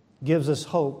gives us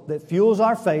hope that fuels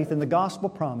our faith in the gospel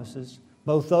promises,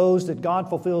 both those that God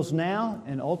fulfills now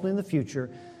and ultimately in the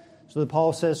future. So that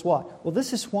Paul says what? Well,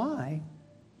 this is why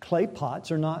clay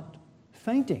pots are not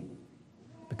fainting,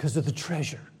 because of the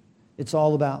treasure. It's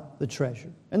all about the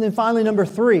treasure. And then finally, number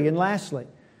 3, and lastly,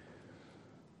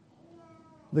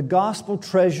 the gospel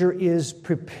treasure is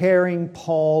preparing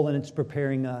Paul and it's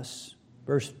preparing us.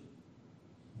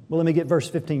 Let me get verse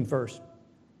 15 first.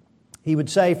 He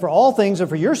would say, for all things are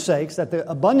for your sakes, that the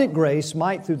abundant grace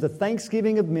might through the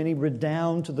thanksgiving of many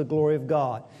redound to the glory of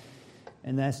God.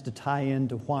 And that's to tie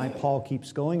into why Paul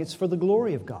keeps going. It's for the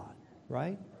glory of God,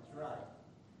 right? That's right.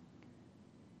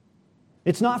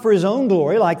 It's not for his own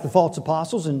glory like the false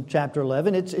apostles in chapter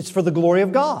 11. It's for the glory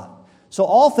of God. So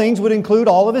all things would include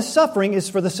all of his suffering is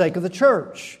for the sake of the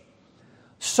church.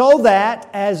 So that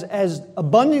as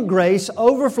abundant grace,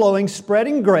 overflowing,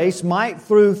 spreading grace might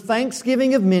through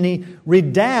thanksgiving of many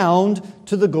redound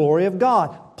to the glory of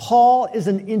God. Paul is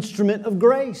an instrument of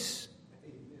grace.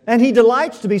 And he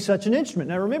delights to be such an instrument.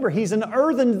 Now remember, he's an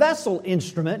earthen vessel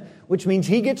instrument, which means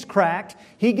he gets cracked,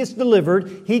 he gets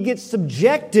delivered, he gets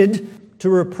subjected to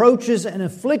reproaches and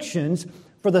afflictions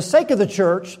for the sake of the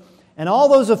church. And all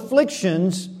those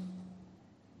afflictions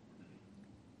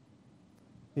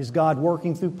is God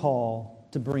working through Paul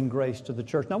to bring grace to the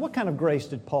church. Now, what kind of grace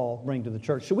did Paul bring to the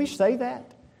church? Should we say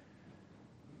that?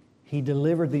 He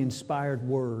delivered the inspired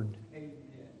word. Amen.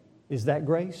 Is that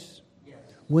grace? Yes.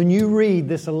 When you read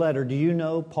this letter, do you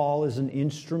know Paul is an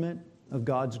instrument of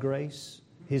God's grace?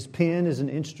 His pen is an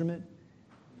instrument.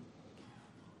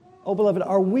 Oh, beloved,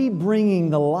 are we bringing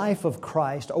the life of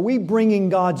Christ? Are we bringing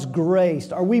God's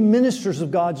grace? Are we ministers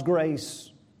of God's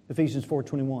grace? Ephesians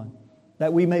 4:21.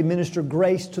 That we may minister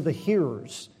grace to the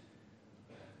hearers.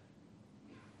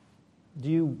 Do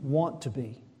you want to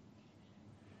be?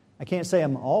 I can't say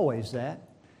I'm always that.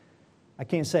 I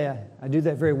can't say I do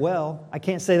that very well. I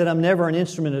can't say that I'm never an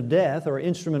instrument of death or an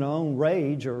instrument of own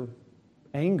rage or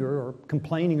anger or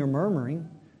complaining or murmuring.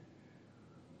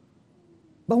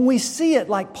 But when we see it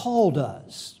like Paul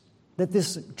does, that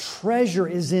this treasure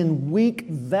is in weak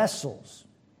vessels,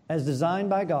 as designed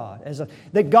by God,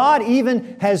 that God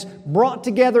even has brought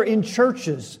together in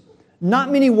churches.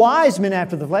 Not many wise men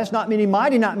after the flesh, not many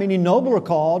mighty, not many noble are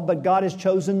called, but God has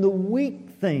chosen the weak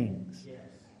things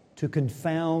to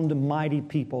confound mighty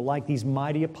people, like these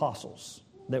mighty apostles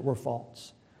that were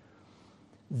false.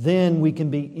 Then we can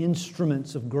be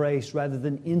instruments of grace rather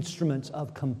than instruments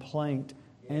of complaint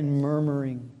and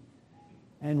murmuring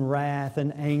and wrath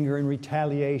and anger and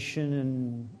retaliation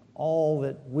and all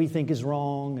that we think is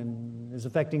wrong and is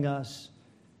affecting us.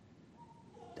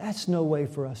 That's no way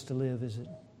for us to live, is it?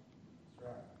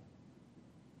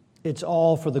 It's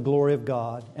all for the glory of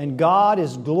God. And God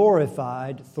is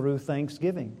glorified through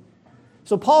thanksgiving.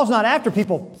 So Paul's not after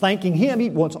people thanking him. He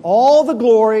wants all the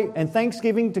glory and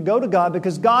thanksgiving to go to God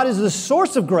because God is the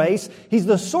source of grace. He's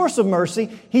the source of mercy.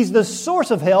 He's the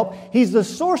source of help. He's the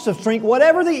source of strength.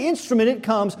 Whatever the instrument it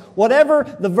comes,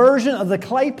 whatever the version of the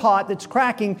clay pot that's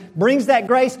cracking brings that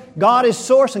grace, God is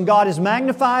source and God is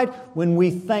magnified when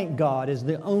we thank God as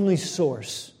the only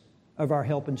source of our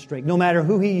help and strength. No matter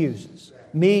who He uses,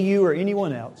 me, you, or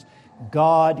anyone else,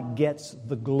 God gets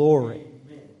the glory.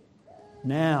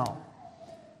 Now,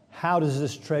 how does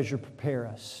this treasure prepare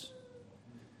us?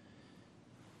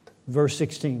 Verse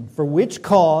 16. For which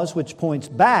cause, which points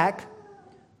back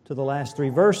to the last 3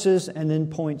 verses and then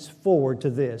points forward to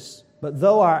this. But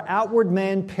though our outward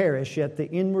man perish, yet the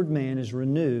inward man is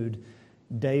renewed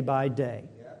day by day.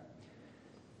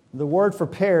 The word for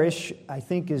perish, I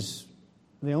think, is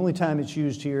the only time it's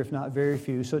used here, if not very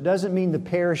few. So it doesn't mean the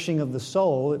perishing of the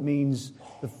soul. It means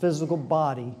the physical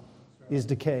body is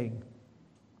decaying.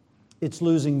 It's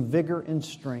losing vigor and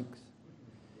strength.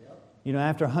 You know,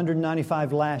 after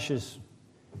 195 lashes,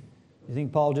 You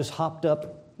think Paul just hopped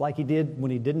up like he did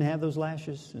when he didn't have those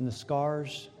lashes and the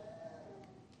scars?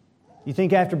 You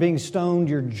think after being stoned,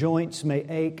 your joints may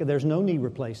ache? There's no knee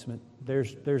replacement.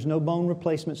 There's no bone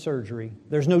replacement surgery.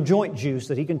 There's no joint juice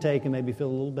that he can take and maybe feel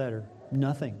a little better.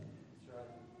 Nothing.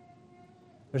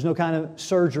 There's no kind of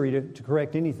surgery to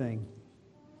correct anything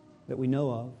that we know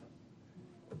of.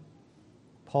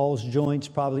 Paul's joints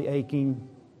probably aching,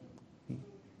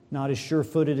 not as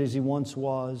sure-footed as he once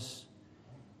was.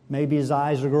 Maybe his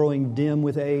eyes are growing dim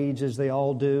with age, as they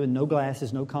all do, and no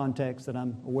glasses, no contacts that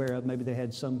I'm aware of. Maybe they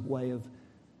had some way of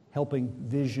helping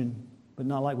vision, but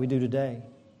not like we do today.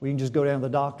 We can just go down to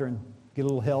the doctor and get a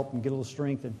little help and get a little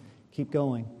strength and keep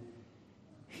going.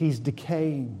 He's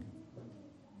decaying.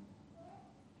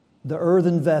 The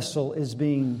earthen vessel is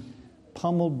being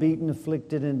pummeled, beaten,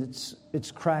 afflicted, and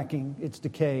it's cracking, it's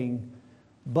decaying.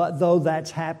 But though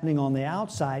that's happening on the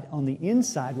outside, on the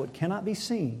inside, what cannot be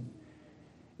seen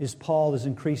is Paul is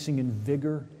increasing in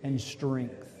vigor and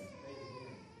strength.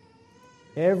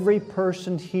 Every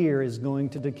person here is going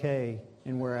to decay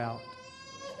and wear out.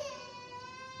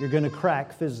 You're going to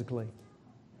crack physically.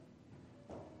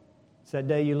 It's that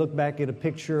day you look back at a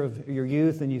picture of your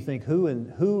youth and you think, who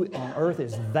on earth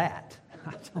is that?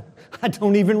 I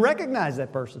don't even recognize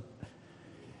that person.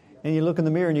 And you look in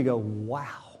the mirror and you go,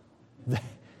 wow.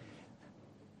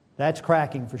 That's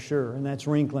cracking for sure, and that's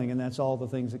wrinkling, and that's all the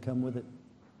things that come with it.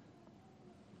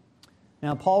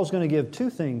 Now, Paul's going to give two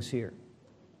things here.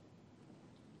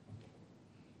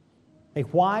 A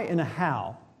why and a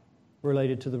how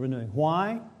related to the renewing.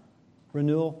 Why?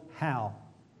 Renewal. How?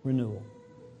 Renewal.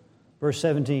 Verse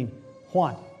 17.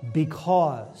 Why?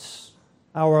 Because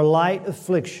our light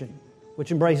affliction,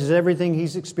 which embraces everything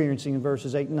he's experiencing in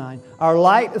verses 8 and 9, our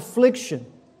light affliction,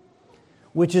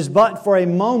 which is but for a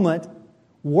moment,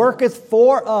 worketh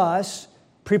for us,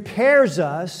 prepares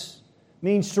us,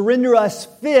 means to render us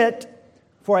fit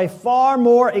for a far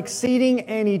more exceeding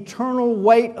and eternal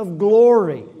weight of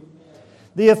glory.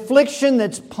 The affliction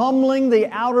that's pummeling the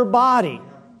outer body,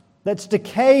 that's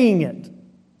decaying it.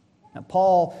 Now,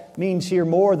 Paul means here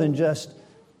more than just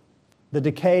the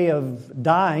decay of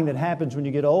dying that happens when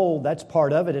you get old. That's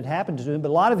part of it. It happens to him. But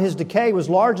a lot of his decay was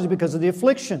largely because of the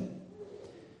affliction.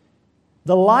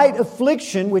 The light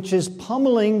affliction, which is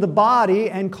pummeling the body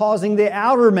and causing the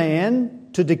outer man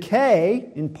to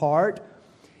decay, in part,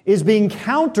 is being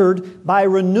countered by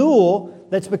renewal.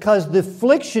 That's because the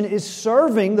affliction is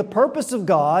serving the purpose of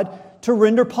God to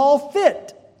render Paul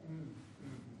fit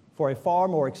for a far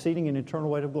more exceeding and eternal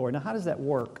weight of glory. Now, how does that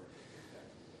work?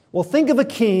 Well, think of a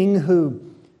king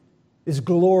who is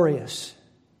glorious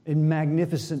and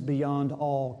magnificent beyond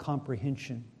all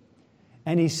comprehension.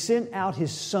 And he sent out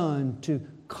his son to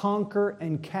conquer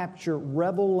and capture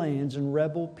rebel lands and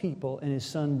rebel people, and his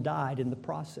son died in the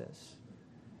process.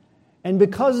 And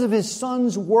because of his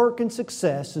son's work and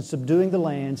success in subduing the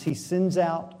lands, he sends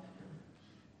out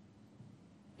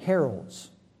heralds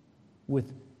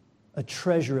with a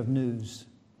treasure of news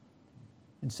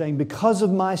and saying, because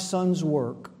of my son's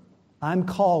work, I'm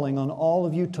calling on all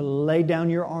of you to lay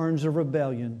down your arms of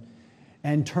rebellion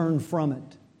and turn from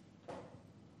it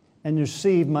and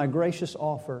receive my gracious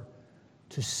offer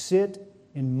to sit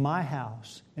in my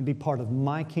house and be part of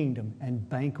my kingdom and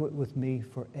banquet with me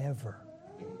forever.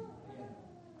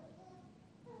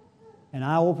 And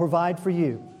I will provide for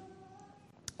you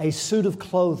a suit of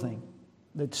clothing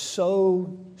that's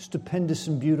so stupendous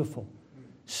and beautiful,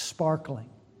 sparkling,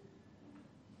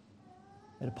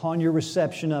 that upon your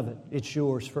reception of it, it's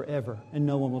yours forever, and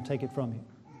no one will take it from you.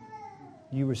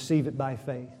 You receive it by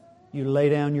faith. You lay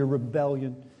down your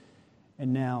rebellion,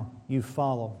 and now you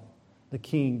follow the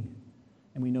King,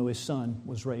 and we know His Son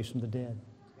was raised from the dead.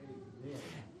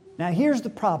 Now here's the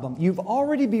problem. You've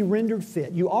already been rendered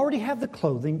fit. You already have the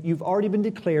clothing. You've already been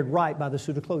declared right by the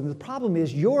suit of clothing. The problem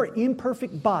is your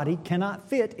imperfect body cannot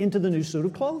fit into the new suit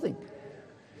of clothing.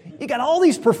 You got all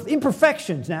these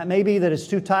imperfections. Now it may be that it's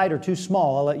too tight or too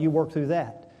small. I'll let you work through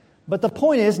that. But the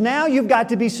point is, now you've got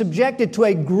to be subjected to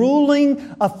a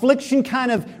grueling affliction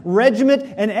kind of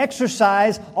regiment and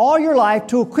exercise all your life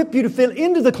to equip you to fit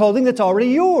into the clothing that's already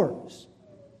yours.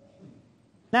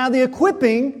 Now the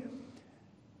equipping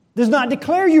does not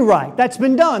declare you right. That's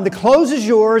been done. The clothes is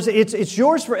yours. It's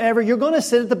yours forever. You're going to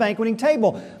sit at the banqueting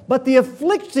table. But the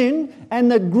affliction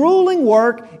and the grueling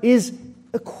work is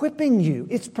equipping you.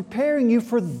 It's preparing you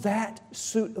for that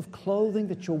suit of clothing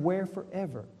that you'll wear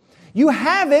forever. You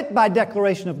have it by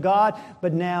declaration of God,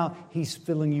 but now He's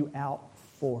filling you out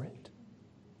for it.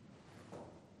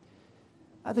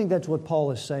 I think that's what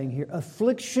Paul is saying here.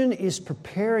 Affliction is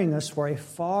preparing us for a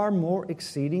far more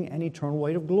exceeding and eternal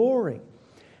weight of glory.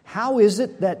 How is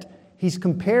it that he's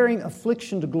comparing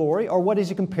affliction to glory, or what is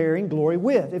he comparing glory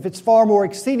with? If it's far more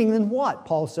exceeding than what?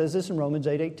 Paul says this in Romans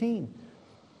 8:18,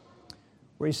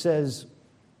 where he says,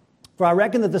 "For I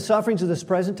reckon that the sufferings of this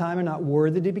present time are not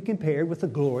worthy to be compared with the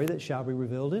glory that shall be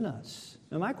revealed in us."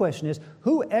 Now my question is,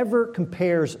 who ever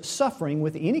compares suffering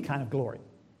with any kind of glory?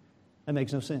 That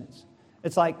makes no sense.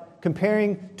 It's like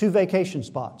comparing two vacation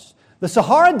spots, the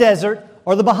Sahara Desert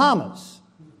or the Bahamas.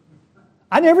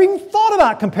 I never even thought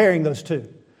about comparing those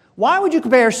two. Why would you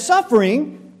compare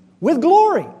suffering with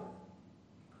glory?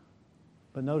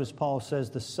 But notice Paul says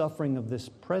the suffering of this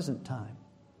present time.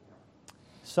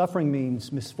 Suffering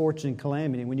means misfortune and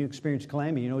calamity. And when you experience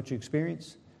calamity, you know what you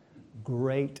experience?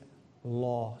 Great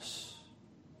loss.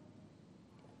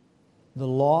 The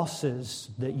losses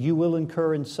that you will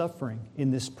incur in suffering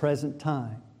in this present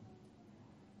time.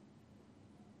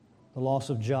 The loss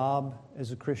of job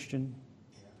as a Christian.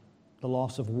 The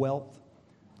loss of wealth.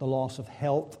 The loss of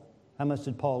health. How much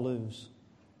did Paul lose?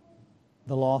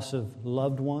 The loss of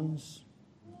loved ones.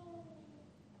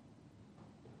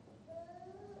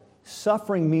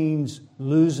 Suffering means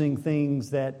losing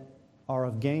things that are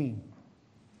of gain.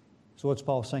 So what's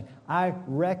Paul saying? I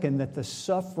reckon that the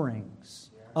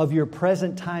sufferings of your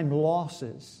present time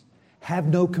losses have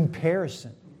no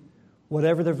comparison,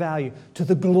 whatever their value, to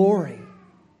the glory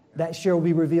that shall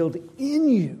be revealed in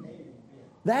you.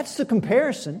 That's the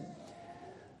comparison.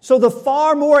 So the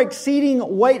far more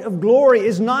exceeding weight of glory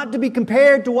is not to be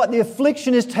compared to what the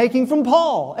affliction is taking from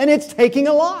Paul. And it's taking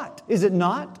a lot, is it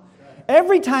not?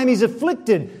 Every time he's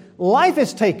afflicted, life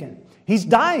is taken. He's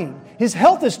dying. His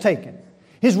health is taken.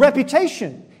 His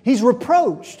reputation. He's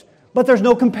reproached. But there's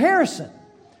no comparison.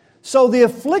 So the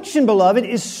affliction, beloved,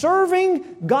 is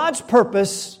serving God's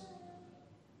purpose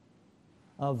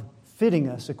of fitting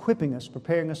us, equipping us,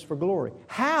 preparing us for glory.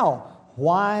 How?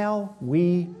 While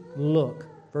we look.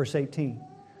 Verse 18.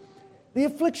 The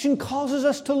affliction causes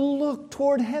us to look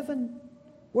toward heaven,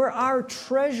 where our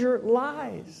treasure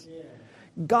lies.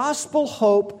 Gospel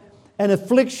hope and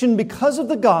affliction because of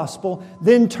the gospel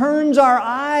then turns our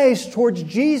eyes towards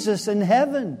Jesus in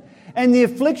heaven. And the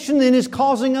affliction then is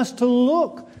causing us to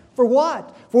look for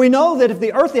what? For we know that if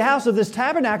the earthly house of this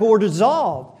tabernacle were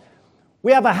dissolved,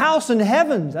 we have a house in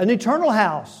heaven, an eternal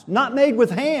house, not made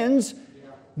with hands,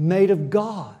 made of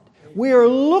God. We are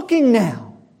looking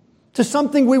now to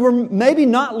something we were maybe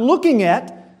not looking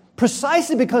at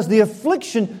precisely because the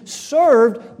affliction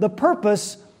served the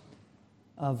purpose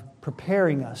of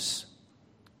preparing us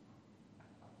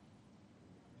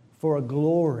for a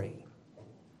glory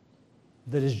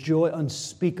that is joy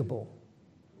unspeakable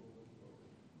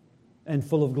and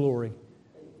full of glory,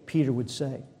 Peter would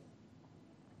say.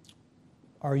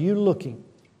 Are you looking?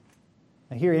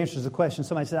 Now here he answers the question.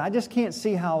 Somebody said, I just can't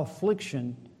see how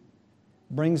affliction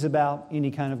brings about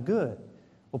any kind of good.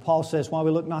 Well, Paul says, why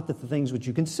we look not at the things which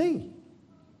you can see.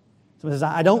 Somebody says,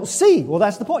 I don't see. Well,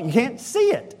 that's the point. You can't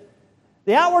see it.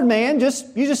 The outward man, you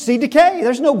just see decay.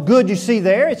 There's no good you see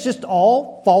there. It's just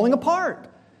all falling apart.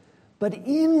 But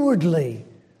inwardly,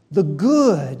 the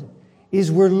good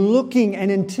is we're looking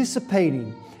and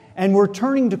anticipating, and we're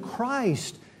turning to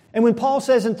Christ. And when Paul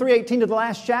says in 3:18 of the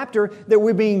last chapter that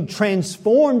we're being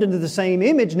transformed into the same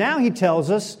image, now he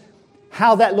tells us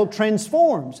how that look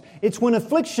transforms. It's when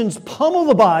afflictions pummel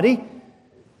the body,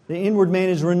 the inward man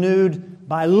is renewed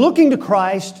by looking to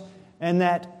Christ, and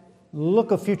that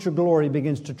look of future glory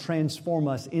begins to transform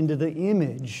us into the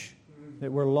image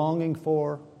that we're longing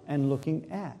for and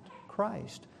looking at,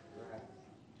 Christ.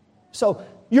 So,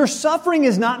 your suffering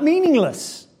is not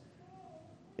meaningless,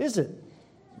 is it?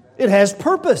 It has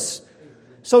purpose.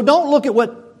 So don't look at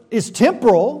what is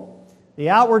temporal, the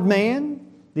outward man,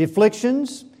 the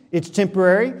afflictions. It's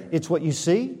temporary. It's what you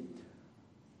see.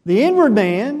 The inward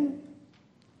man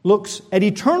looks at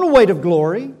eternal weight of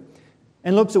glory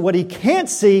and looks at what he can't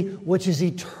see, which is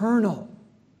eternal.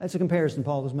 That's a comparison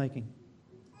Paul was making.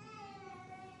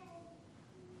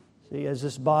 See, as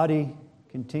this body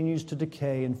continues to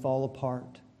decay and fall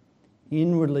apart,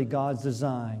 inwardly God's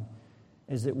design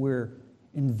is that we're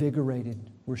invigorated,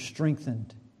 we're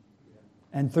strengthened.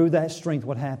 And through that strength,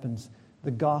 what happens?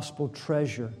 The gospel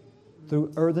treasure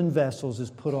through earthen vessels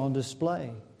is put on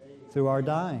display through our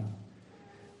dying.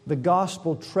 The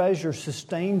gospel treasure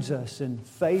sustains us in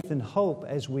faith and hope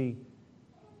as we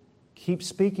keep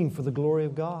speaking for the glory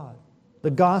of God.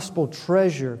 The gospel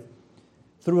treasure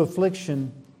through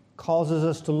affliction causes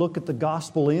us to look at the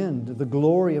gospel end, the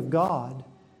glory of God,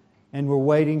 and we're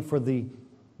waiting for the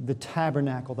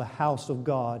tabernacle, the house of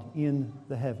God in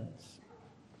the heavens.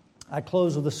 I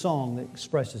close with a song that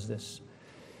expresses this.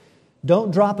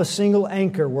 Don't drop a single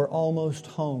anchor, we're almost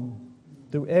home.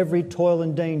 Through every toil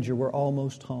and danger, we're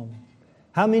almost home.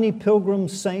 How many pilgrim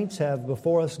saints have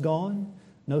before us gone?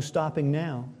 No stopping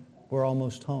now. We're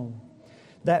almost home.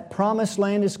 That promised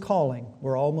land is calling.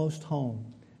 We're almost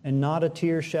home. And not a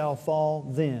tear shall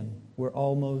fall then. We're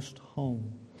almost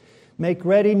home. Make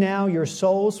ready now your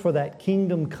souls for that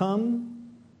kingdom come.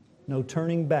 No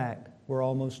turning back. We're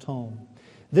almost home.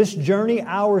 This journey,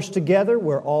 ours together,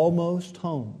 we're almost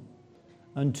home.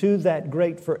 Unto that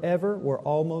great forever, we're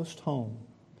almost home.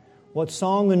 What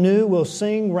song anew we'll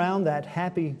sing round that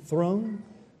happy throne?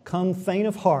 Come faint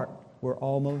of heart, we're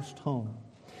almost home.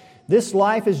 This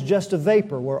life is just a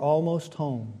vapor, we're almost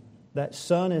home. That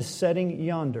sun is setting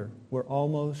yonder, we're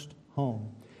almost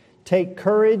home. Take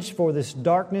courage, for this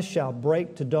darkness shall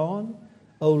break to dawn.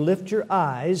 Oh, lift your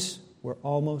eyes, we're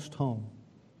almost home.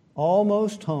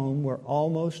 Almost home, we're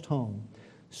almost home.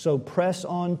 So press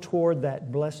on toward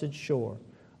that blessed shore.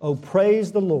 Oh,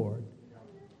 praise the Lord,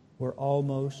 we're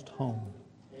almost home.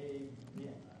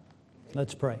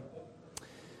 Let's pray.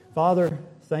 Father,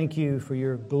 thank you for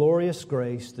your glorious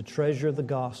grace, the treasure of the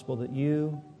gospel that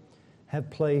you have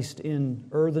placed in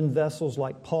earthen vessels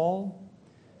like Paul,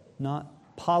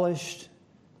 not polished,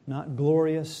 not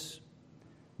glorious,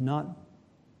 not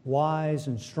wise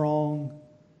and strong,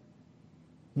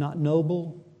 not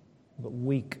noble, but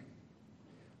weak.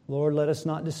 Lord, let us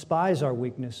not despise our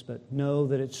weakness, but know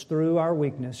that it's through our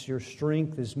weakness your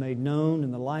strength is made known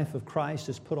and the life of Christ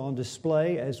is put on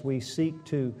display as we seek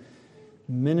to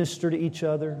minister to each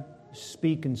other,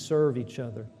 speak and serve each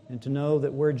other, and to know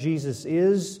that where Jesus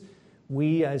is,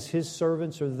 we as His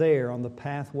servants are there on the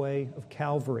pathway of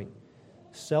Calvary,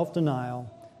 self-denial,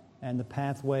 and the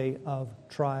pathway of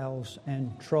trials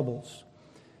and troubles.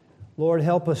 Lord,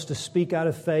 help us to speak out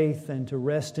of faith and to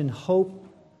rest in hope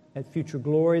at future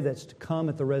glory that's to come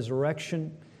at the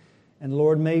resurrection. And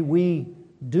Lord, may we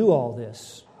do all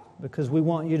this because we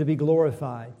want you to be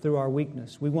glorified through our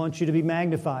weakness. We want you to be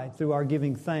magnified through our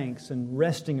giving thanks and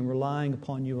resting and relying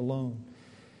upon you alone.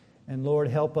 And Lord,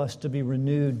 help us to be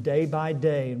renewed day by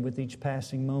day and with each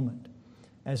passing moment.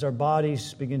 As our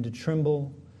bodies begin to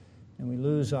tremble and we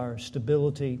lose our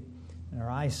stability and our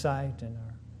eyesight and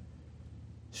our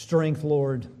strength,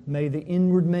 Lord, may the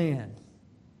inward man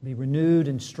be renewed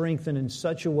and strengthened in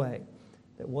such a way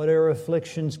that whatever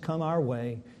afflictions come our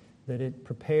way, that it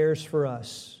prepares for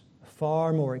us a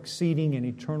far more exceeding and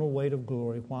eternal weight of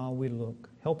glory while we look.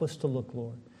 Help us to look,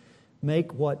 Lord.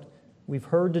 Make what we've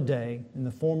heard today in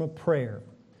the form of prayer.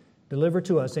 Deliver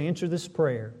to us, answer this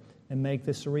prayer, and make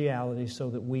this a reality so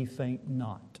that we faint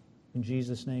not. In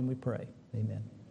Jesus' name we pray. Amen.